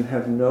 then you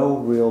have no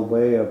real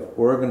way of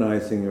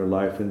organizing your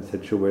life in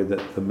such a way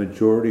that the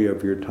majority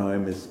of your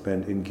time is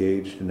spent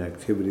engaged in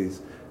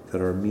activities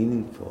that are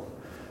meaningful.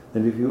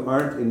 And if you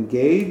aren't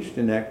engaged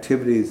in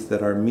activities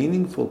that are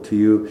meaningful to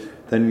you,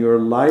 then your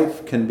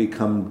life can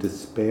become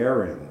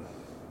despairing,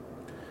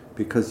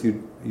 because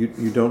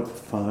you don't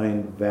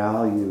find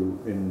value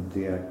in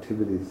the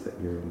activities that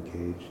you're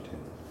engaged in.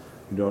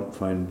 You don't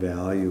find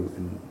value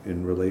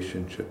in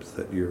relationships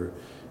that you're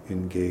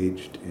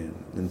engaged in.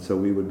 And so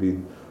we would be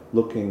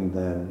looking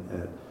then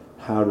at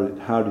how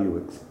do you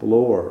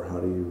explore, how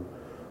do you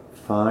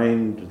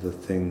find the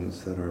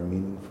things that are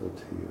meaningful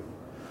to you.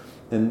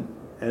 And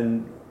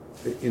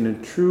in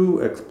a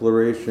true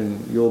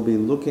exploration, you'll be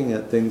looking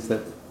at things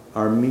that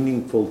are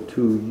meaningful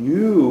to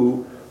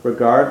you,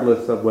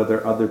 regardless of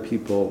whether other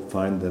people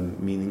find them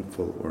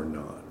meaningful or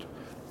not,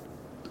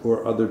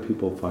 or other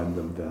people find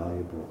them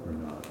valuable or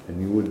not.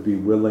 And you would be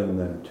willing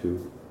then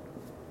to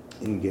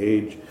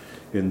engage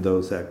in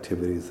those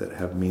activities that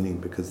have meaning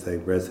because they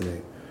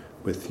resonate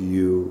with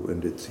you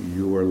and it's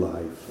your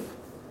life.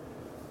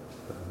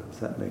 Is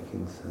that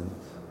making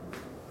sense?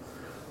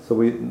 So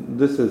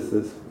this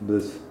is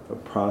this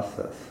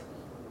process.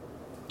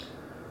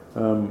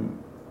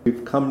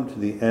 We've come to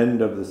the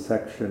end of the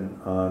section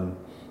on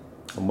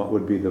what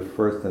would be the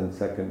first and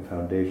second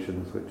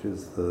foundations, which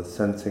is the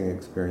sensing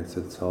experience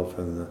itself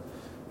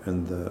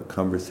and the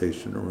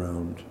conversation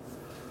around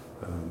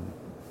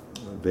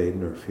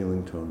Vedana or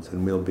feeling tones.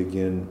 And we'll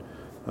begin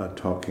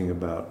talking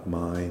about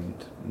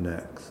mind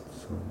next.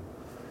 So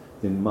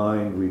in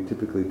mind, we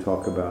typically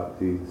talk about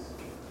these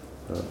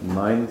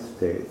mind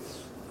states,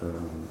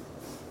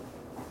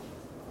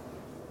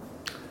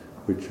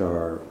 which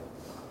are,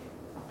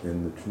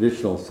 in the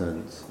traditional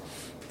sense,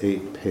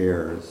 8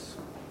 pairs.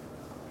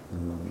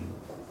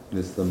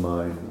 Is the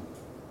mind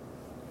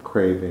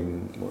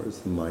craving, or is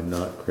the mind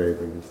not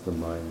craving? Is the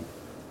mind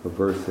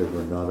aversive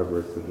or not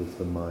aversive? Is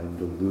the mind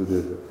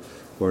deluded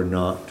or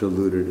not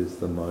deluded? Is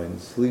the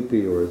mind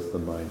sleepy or is the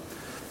mind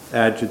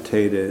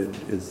agitated?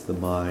 Is the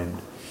mind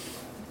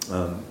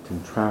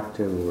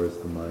contracted or is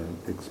the mind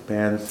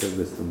expansive?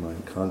 Is the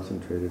mind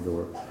concentrated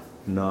or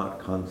not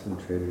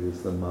concentrated?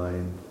 Is the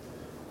mind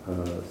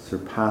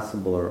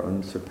surpassable or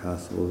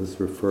unsurpassable? This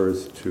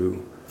refers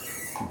to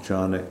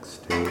jhanic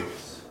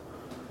states.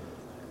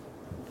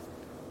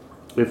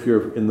 If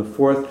you're in the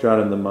 4th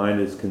jhana, the mind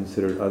is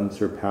considered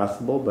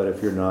unsurpassable, but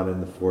if you're not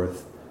in the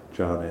 4th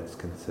jhana, it's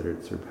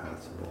considered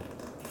surpassable.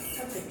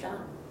 What's a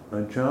jhana?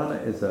 A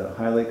jhana is a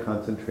highly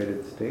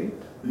concentrated state,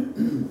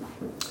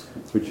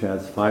 which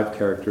has 5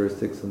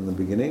 characteristics in the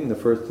beginning. The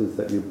first is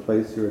that you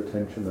place your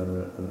attention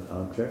on an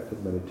object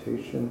of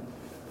meditation.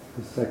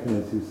 The second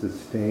is you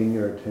sustain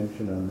your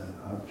attention on that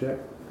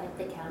object.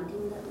 the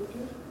counting that we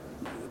do?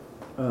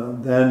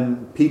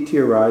 Then piti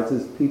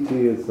arises.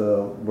 Piti is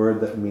a word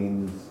that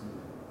means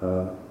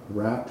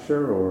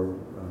rapture or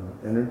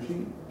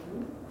energy,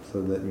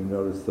 so that you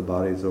notice the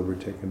body is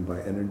overtaken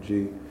by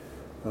energy.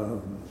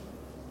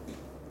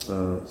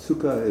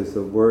 Sukha is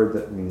a word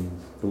that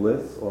means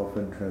bliss,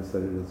 often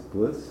translated as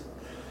bliss.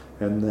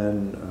 And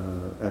then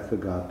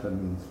ekagata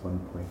means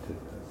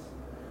one-pointedness.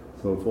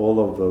 So if all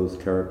of those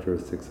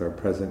characteristics are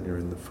present, you're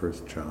in the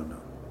first jhana.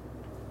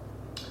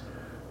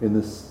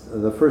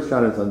 The first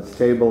jhana is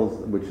unstable,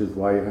 which is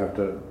why you have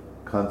to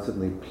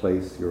constantly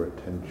place your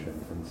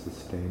attention and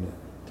sustain it.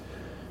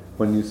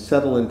 When you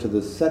settle into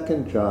the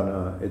second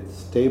jhana, it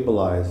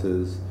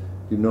stabilizes.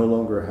 You no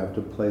longer have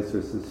to place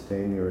or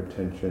sustain your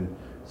attention,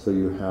 so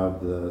you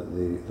have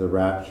the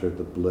rapture,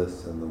 the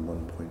bliss, and the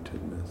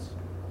one-pointedness.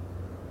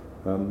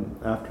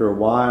 After a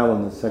while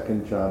in the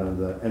second jhana,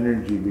 the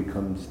energy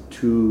becomes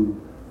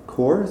too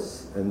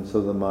coarse, and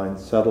so the mind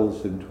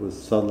settles into a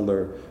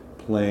subtler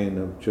plane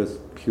of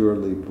just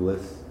purely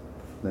bliss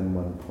and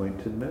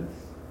one-pointedness.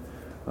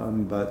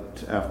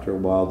 But after a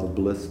while, the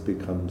bliss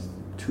becomes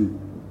too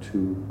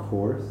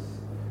coarse,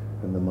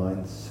 and the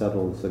mind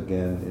settles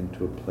again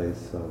into a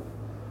place of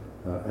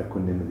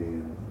equanimity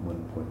and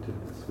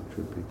one-pointedness, which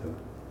would be the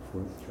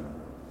fourth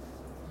jhana.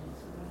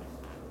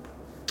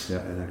 Yeah,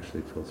 it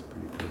actually feels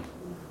pretty good.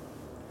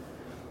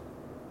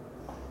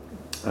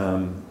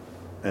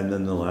 And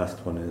then the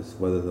last one is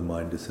whether the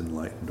mind is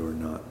enlightened or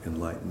not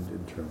enlightened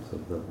in terms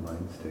of the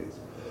mind states.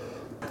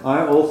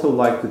 I also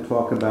like to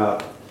talk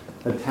about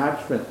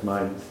attachment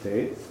mind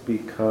states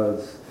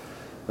because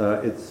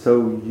it's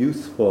so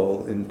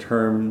useful in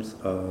terms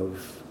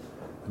of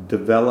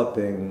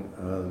developing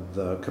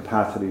the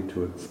capacity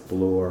to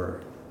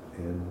explore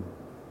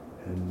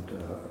and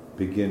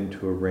begin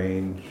to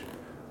arrange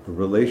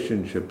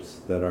relationships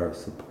that are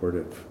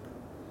supportive.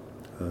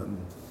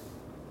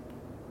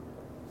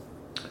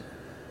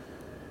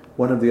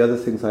 One of the other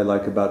things I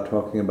like about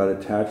talking about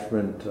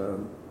attachment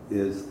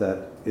is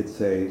that it's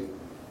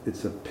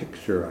a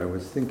picture. I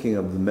was thinking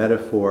of the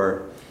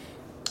metaphor.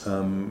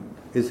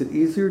 Is it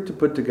easier to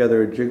put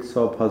together a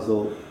jigsaw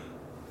puzzle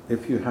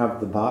if you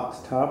have the box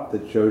top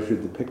that shows you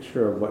the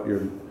picture of what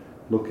you're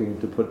looking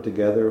to put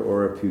together,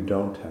 or if you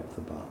don't have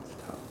the box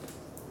top?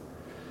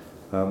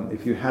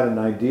 If you had an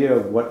idea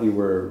of what you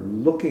were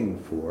looking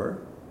for,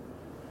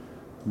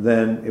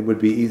 then it would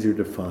be easier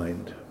to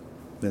find.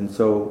 And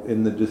so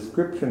in the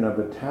description of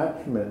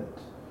attachment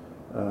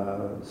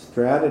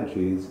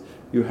strategies,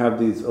 you have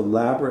these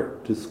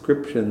elaborate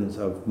descriptions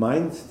of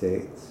mind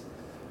states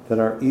that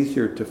are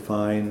easier to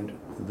find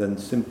than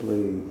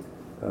simply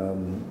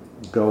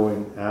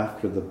going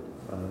after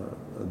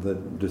the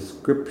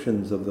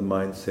descriptions of the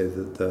mind state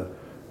that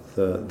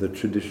the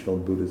traditional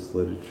Buddhist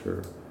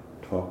literature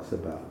talks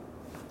about.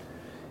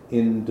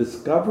 In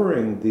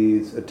discovering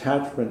these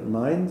attachment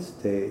mind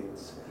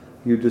states,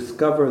 you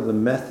discover the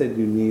method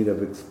you need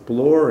of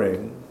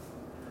exploring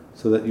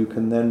so that you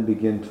can then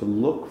begin to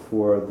look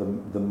for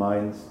the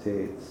mind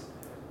states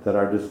that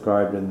are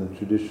described in the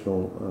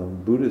traditional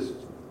Buddhist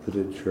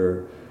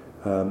literature,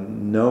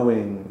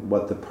 knowing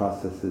what the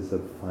process is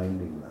of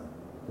finding them.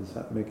 Is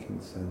that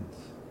making sense?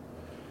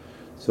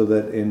 So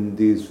that in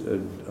these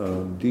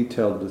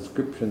detailed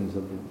descriptions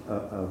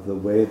of the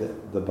way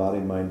that the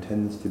body-mind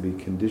tends to be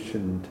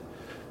conditioned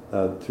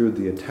through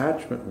the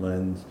attachment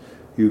lens,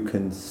 you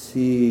can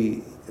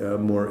see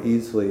more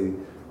easily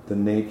the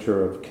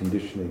nature of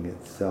conditioning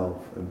itself,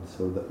 and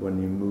so that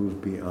when you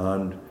move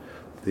beyond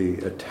the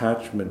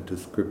attachment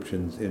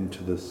descriptions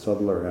into the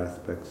subtler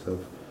aspects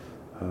of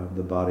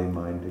the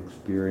body-mind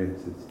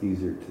experience, it's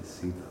easier to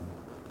see them.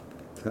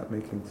 Is that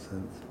making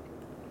sense?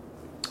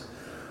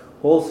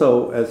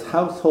 Also, as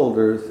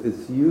householders,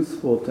 it's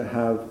useful to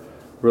have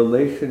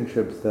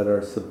relationships that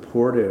are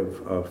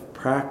supportive of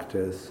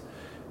practice,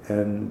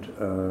 and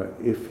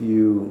if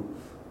you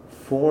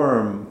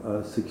form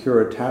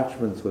secure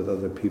attachments with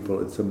other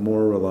people, it's a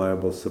more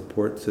reliable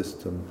support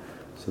system,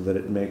 so that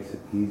it makes it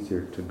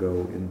easier to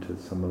go into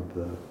some of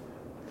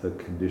the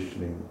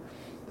conditioning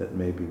that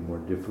may be more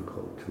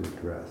difficult to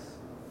address.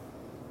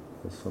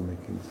 Also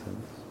making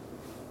sense?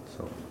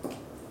 So,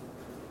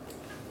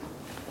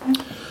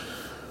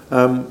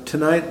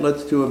 tonight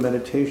let's do a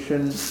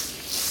meditation.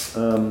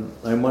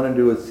 I want to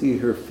do a see,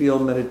 hear, feel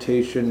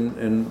meditation,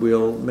 and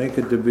we'll make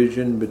a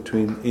division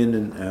between in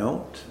and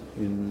out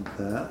in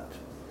that.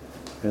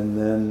 And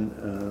then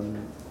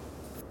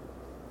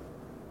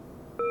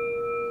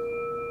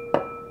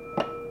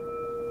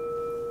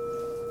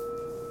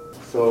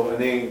so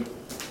any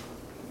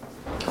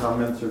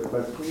comments or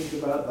questions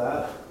about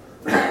that?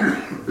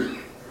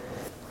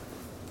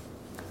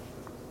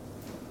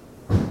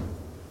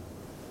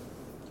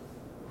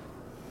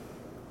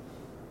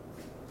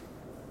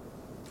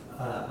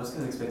 I was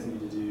kind of expecting you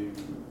to do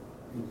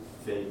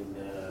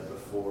Vedana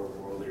before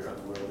worldly or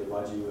unworldly.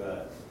 Why do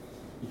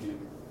you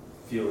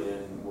feel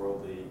in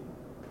worldly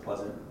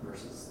pleasant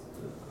versus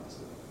the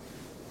opposite?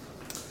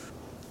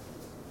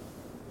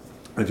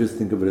 I just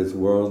think of it as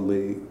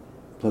worldly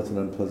pleasant,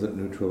 unpleasant,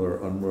 neutral, or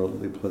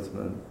unworldly, pleasant,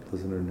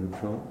 unpleasant, or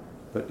neutral.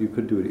 But you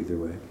could do it either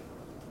way.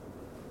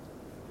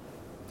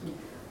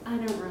 I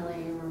don't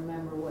really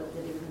remember what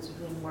the difference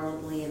between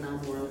worldly and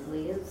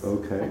unworldly is.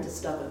 Okay. I had to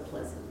stop at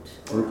pleasant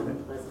or Okay.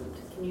 unpleasant.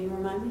 Can you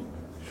remind me?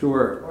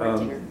 Sure. Or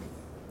dinner.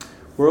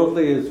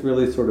 Worldly is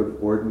really sort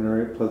of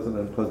ordinary, pleasant,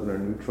 unpleasant, or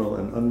neutral,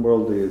 and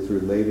unworldly is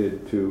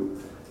related to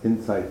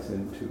insights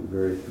into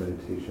various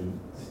meditation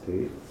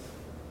states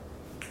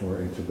or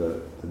into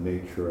the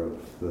nature of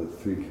the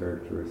three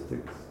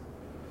characteristics.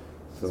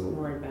 It's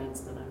more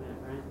advanced than I meant,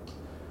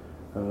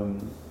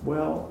 right?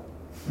 Well,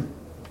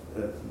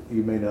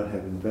 you may not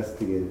have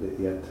investigated it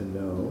yet to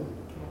know,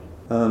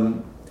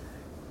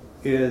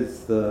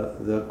 is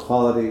the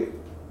quality,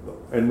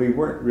 and we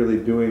weren't really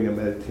doing a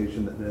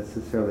meditation that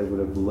necessarily would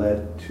have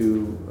led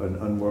to an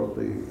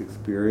unworldly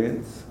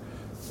experience.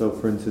 So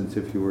for instance,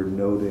 if you were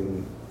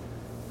noting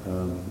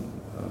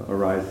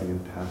arising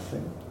and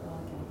passing,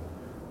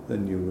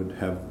 then you would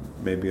have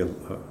maybe a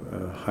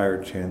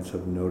higher chance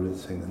of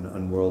noticing an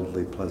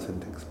unworldly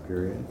pleasant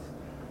experience,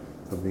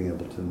 of being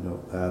able to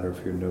note that. Or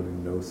if you're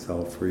noting no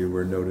self, or you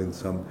were noting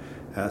some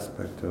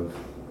aspect of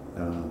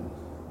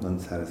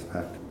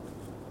unsatisfaction,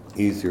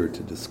 easier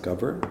to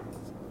discover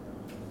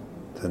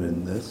than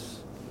in this.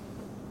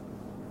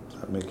 Is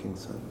that making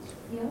sense?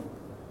 Yeah.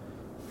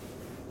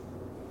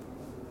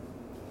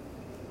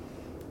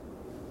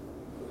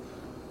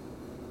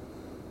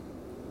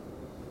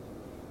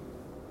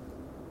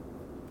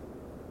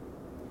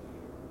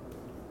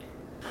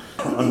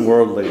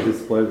 Unworldly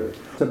displeasure.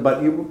 So,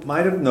 but you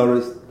might have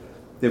noticed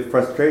if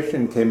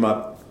frustration came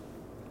up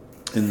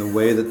in the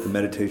way that the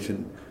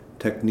meditation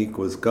technique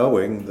was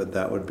going,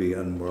 that would be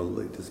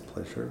unworldly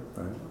displeasure,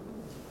 right?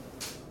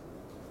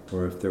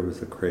 Or if there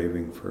was a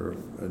craving for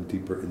a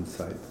deeper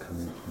insight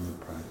coming from the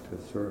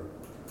practice, or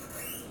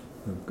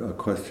a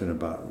question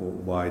about, well,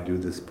 why do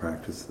this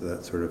practice,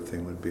 that sort of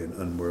thing would be an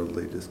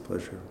unworldly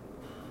displeasure.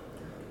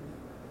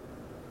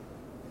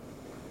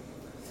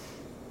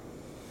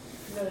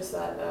 Notice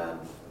that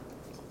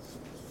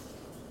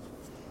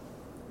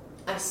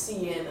I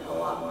see in a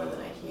lot more than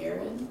I hear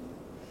in,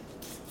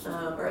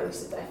 or at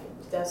least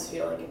it does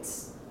feel like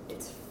it's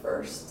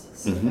first.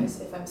 So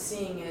if I'm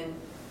seeing in,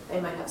 I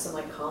might have some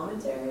like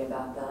commentary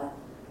about that,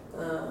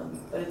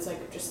 but it's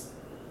like just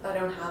I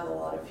don't have a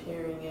lot of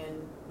hearing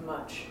in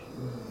much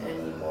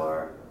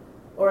anymore,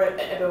 or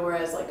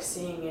whereas like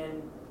seeing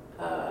in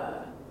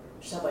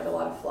just have like a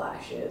lot of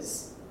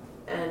flashes,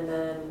 and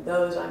then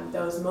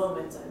those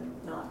moments I'm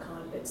not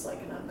it's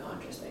like an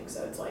unconscious thing,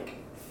 so it's like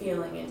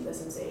feeling into the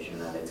sensation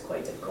of it's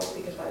quite difficult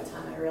because by the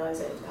time I realize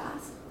it, it's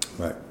past.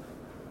 Right.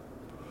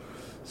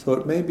 So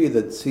it may be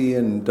that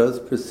see-in does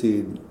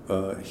precede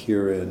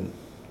herein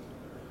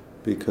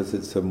because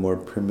it's a more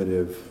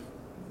primitive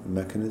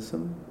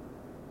mechanism.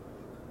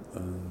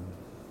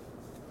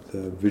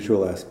 The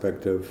visual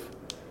aspect of,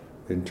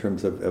 in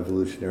terms of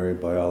evolutionary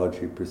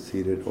biology,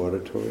 preceded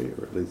auditory,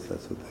 or at least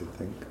that's what they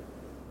think.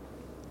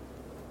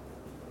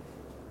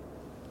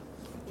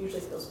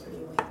 Usually feels pretty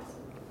linked.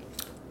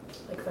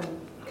 Like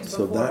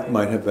So that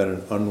might have been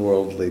an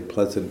unworldly,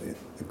 pleasant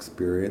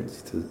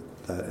experience to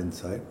that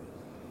insight,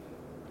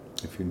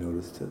 if you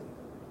noticed it.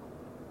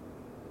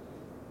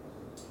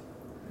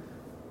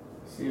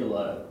 I see a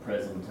lot of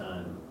present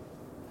time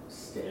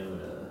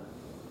stamina,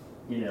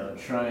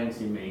 trying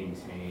to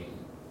maintain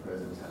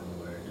present time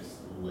awareness,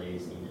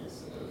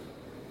 laziness of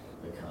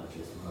the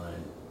conscious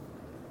mind.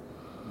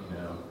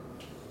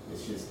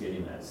 It's just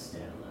getting that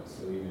stamina.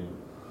 So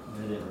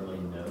I didn't really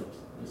note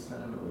this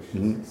time. It was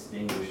just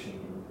extinguishing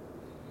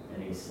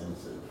any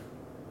sense of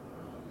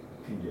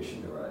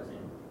condition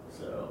arising.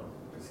 So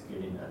just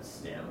getting that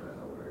stamina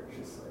where it's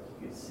just like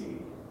you could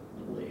see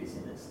the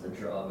laziness, the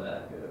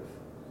drawback of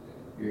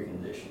your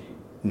conditioning,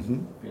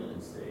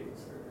 feeling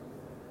states, or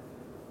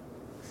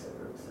et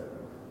cetera, et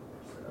cetera.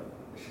 So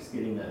it's just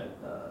getting that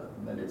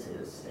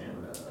meditative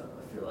stamina, I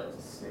feel like,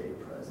 to stay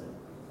present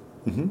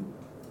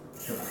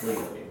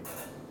completely,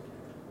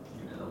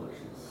 which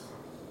is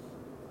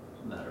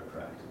a matter of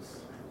practice.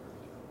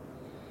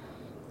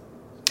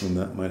 And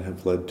that might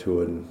have led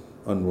to an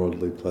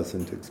unworldly,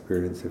 pleasant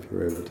experience if you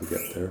were able to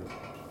get there.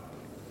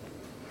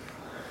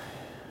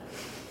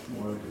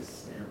 More of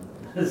just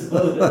stamina.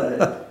 So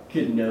that I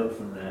could note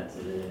from that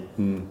today.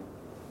 It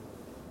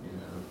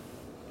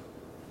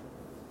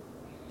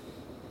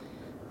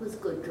was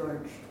good,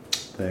 George.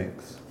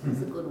 Thanks. It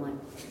was a good one.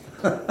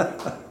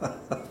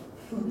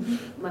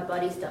 My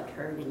body stopped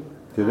hurting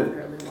Did it?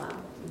 after a little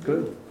while.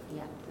 Good.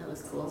 Yeah, that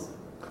was cool.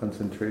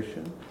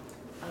 Concentration?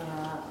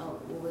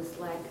 It was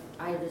like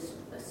I just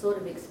sort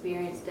of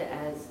experienced it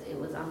as it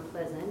was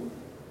unpleasant.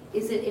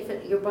 Is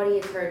it your body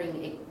is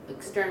hurting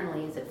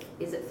externally?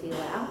 Is it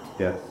feel out?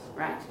 Yes.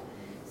 Right.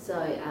 So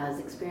I was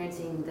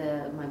experiencing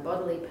my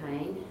bodily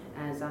pain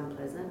as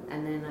unpleasant,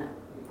 and then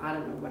I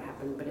don't know what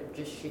happened, but it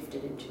just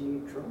shifted into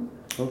neutral.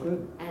 Oh,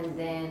 good. And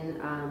then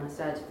I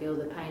started to feel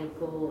the pain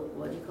pool.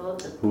 What do you call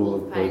it? The Pool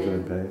of poison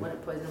and pain.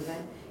 What poison and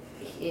pain?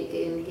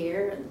 In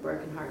here, the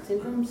broken heart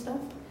syndrome stuff,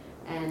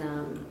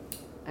 and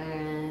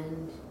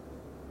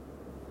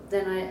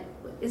then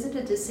is it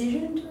a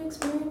decision to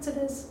experience it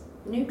as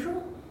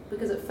neutral?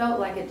 Because it felt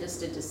like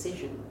just a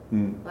decision.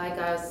 Like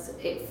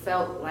it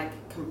felt like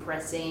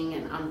compressing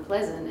and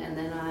unpleasant, and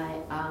then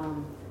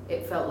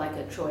it felt like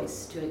a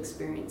choice to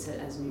experience it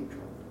as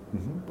neutral.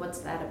 What's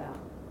that about?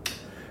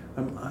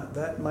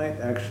 That might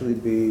actually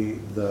be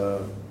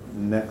the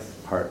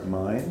next part,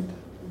 mind,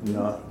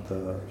 not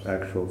the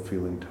actual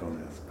feeling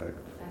tone aspect.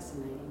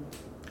 Fascinating.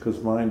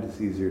 Because mind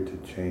is easier to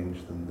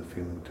change than the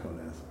feeling tone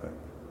aspect.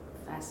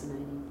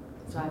 Fascinating.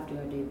 So I have to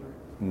go deeper.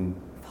 And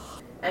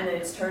then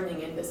it's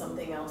turning into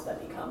something else that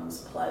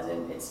becomes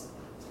pleasant. It's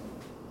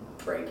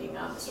breaking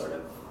up, sort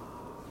of,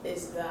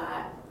 is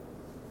that,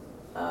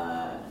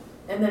 and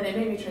then it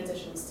maybe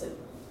transitions to,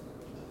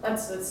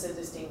 that's the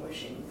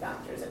distinguishing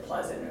factor. Is it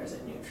pleasant or is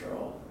it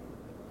neutral?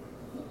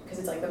 Because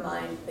it's like the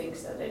mind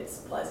thinks that it's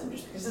pleasant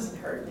just because it doesn't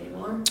hurt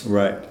anymore.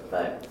 Right.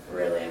 But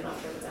really, I'm not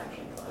sure if it's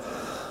actually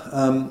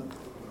pleasant.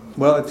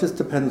 Well, it just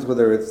depends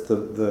whether it's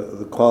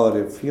the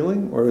quality of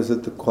feeling or is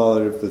it the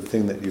quality of the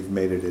thing that you've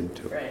made it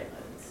into. Right.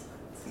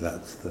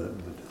 That's the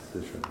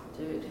decision.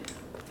 Dude,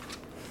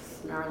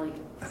 it's gnarly.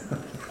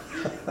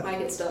 I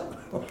get stuck.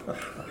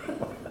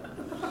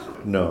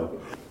 No.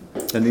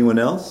 Anyone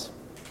else?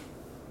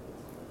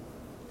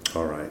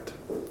 All right.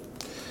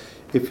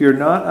 If you're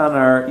not on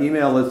our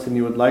email list and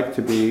you would like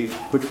to be,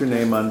 put your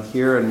name on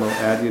here and we'll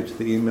add you to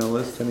the email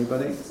list.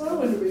 Anybody? So I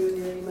want to be on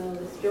your email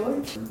list,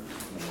 George.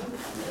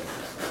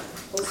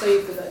 Also,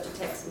 you forgot to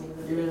text me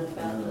the link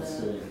about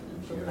the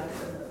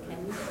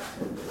Kenny.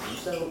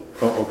 So.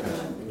 Oh, okay.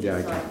 Yeah,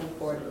 I so can. I can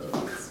forward it to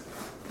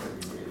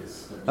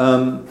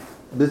you.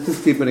 This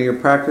is deepening your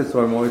practice,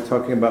 so I'm always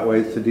talking about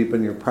ways to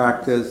deepen your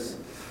practice.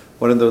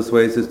 One of those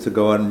ways is to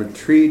go on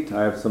retreat.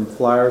 I have some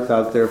flyers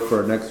out there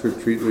for our next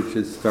retreat, which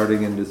is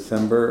starting in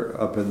December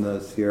up in the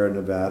Sierra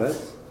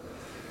Nevadas.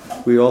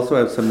 We also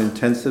have some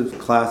intensive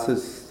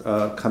classes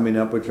coming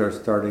up, which are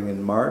starting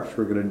in March.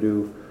 We're going to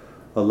do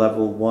a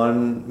level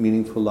 1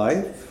 Meaningful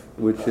Life,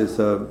 which is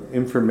an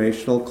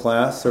informational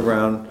class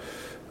around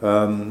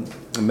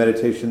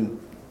meditation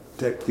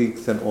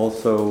techniques and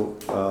also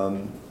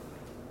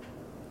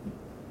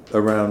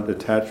around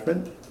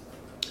attachment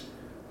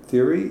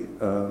theory.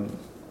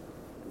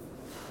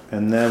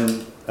 And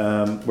then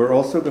we're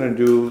also going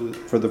to do,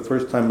 for the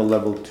first time, a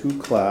level 2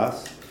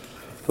 class.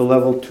 The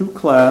level 2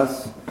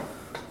 class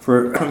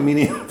for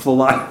Meaningful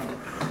Life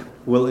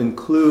will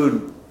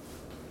include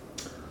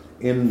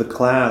in the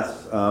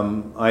class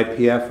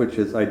IPF, which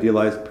is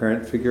Idealized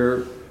Parent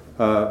Figure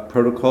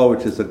Protocol,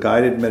 which is a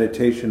guided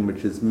meditation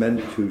which is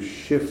meant to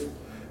shift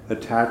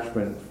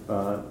attachment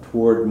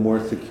toward more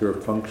secure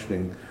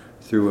functioning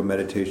through a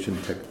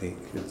meditation technique.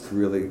 It's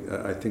really,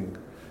 I think,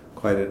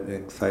 quite an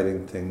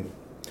exciting thing.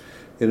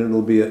 And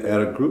it'll be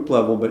at a group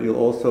level, but you'll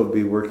also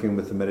be working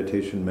with a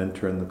meditation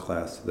mentor in the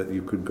class so that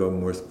you could go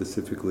more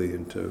specifically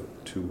into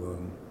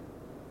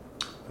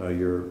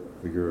your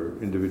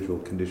individual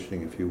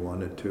conditioning if you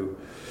wanted to.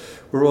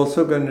 We're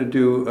also going to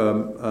do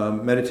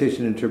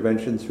meditation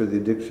interventions for the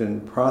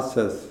addiction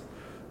process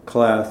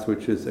class,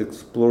 which is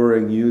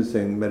exploring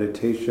using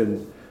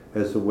meditation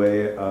as a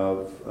way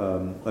of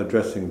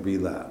addressing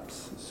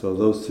relapse. So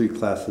those 3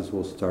 classes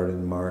will start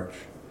in March.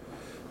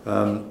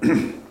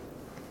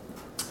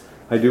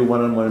 I do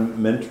one-on-one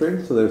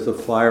mentoring, so there's a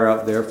flyer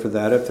out there for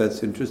that if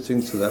that's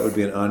interesting. So that would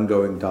be an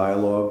ongoing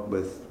dialogue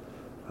with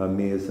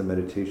me as a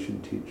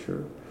meditation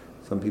teacher.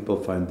 Some people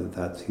find that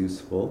that's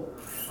useful.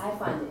 I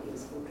find it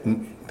useful.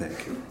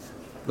 Thank you.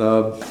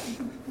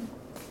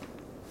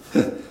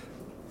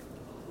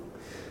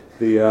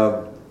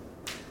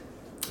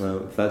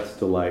 That's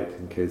Delight,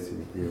 in case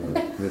you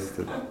missed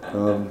it.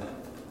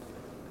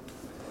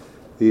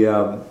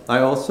 I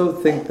also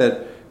think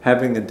that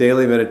having a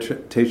daily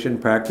meditation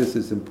practice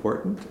is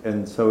important,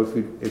 and so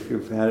if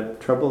you've had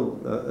trouble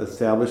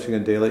establishing a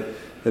daily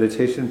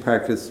meditation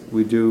practice,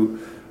 we do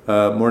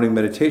morning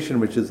meditation,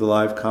 which is a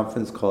live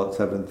conference call at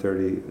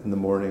 7:30 in the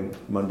morning,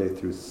 Monday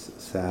through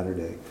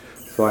Saturday.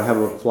 So I have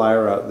a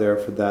flyer out there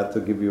for that.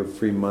 They'll give you a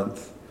free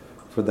month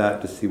for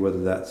that to see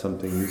whether that's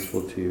something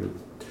useful to you.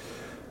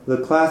 The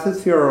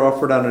classes here are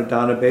offered on a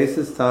dana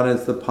basis. Dana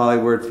is the Pali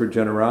word for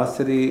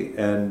generosity,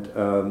 and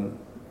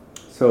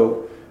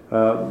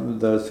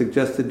the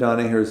suggested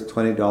dana here is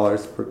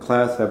 $20 per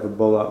class. I have a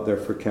bowl out there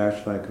for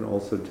cash, and I can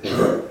also take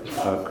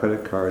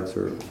credit cards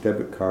or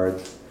debit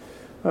cards.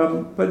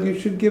 But you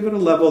should give it a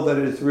level that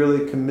is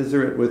really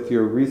commiserate with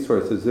your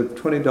resources. If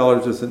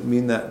 $20 doesn't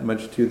mean that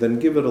much to you, then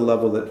give it a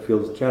level that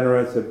feels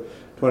generous. If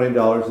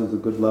 $20 is a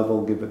good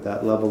level, give it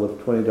that level. If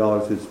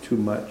 $20 is too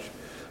much,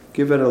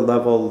 give it a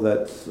level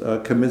that's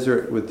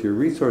commiserate with your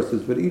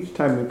resources. But each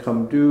time you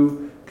come,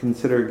 do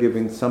consider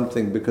giving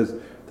something, because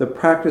the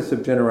practice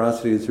of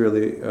generosity is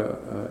really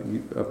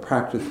a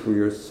practice for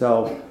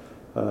yourself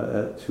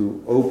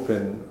to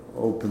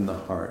open the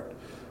heart.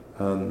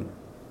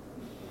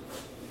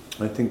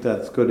 I think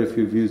that's good. If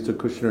you've used a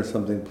cushion or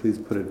something, please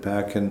put it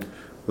back, and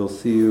we'll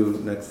see you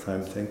next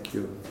time. Thank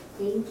you.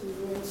 Thank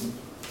you.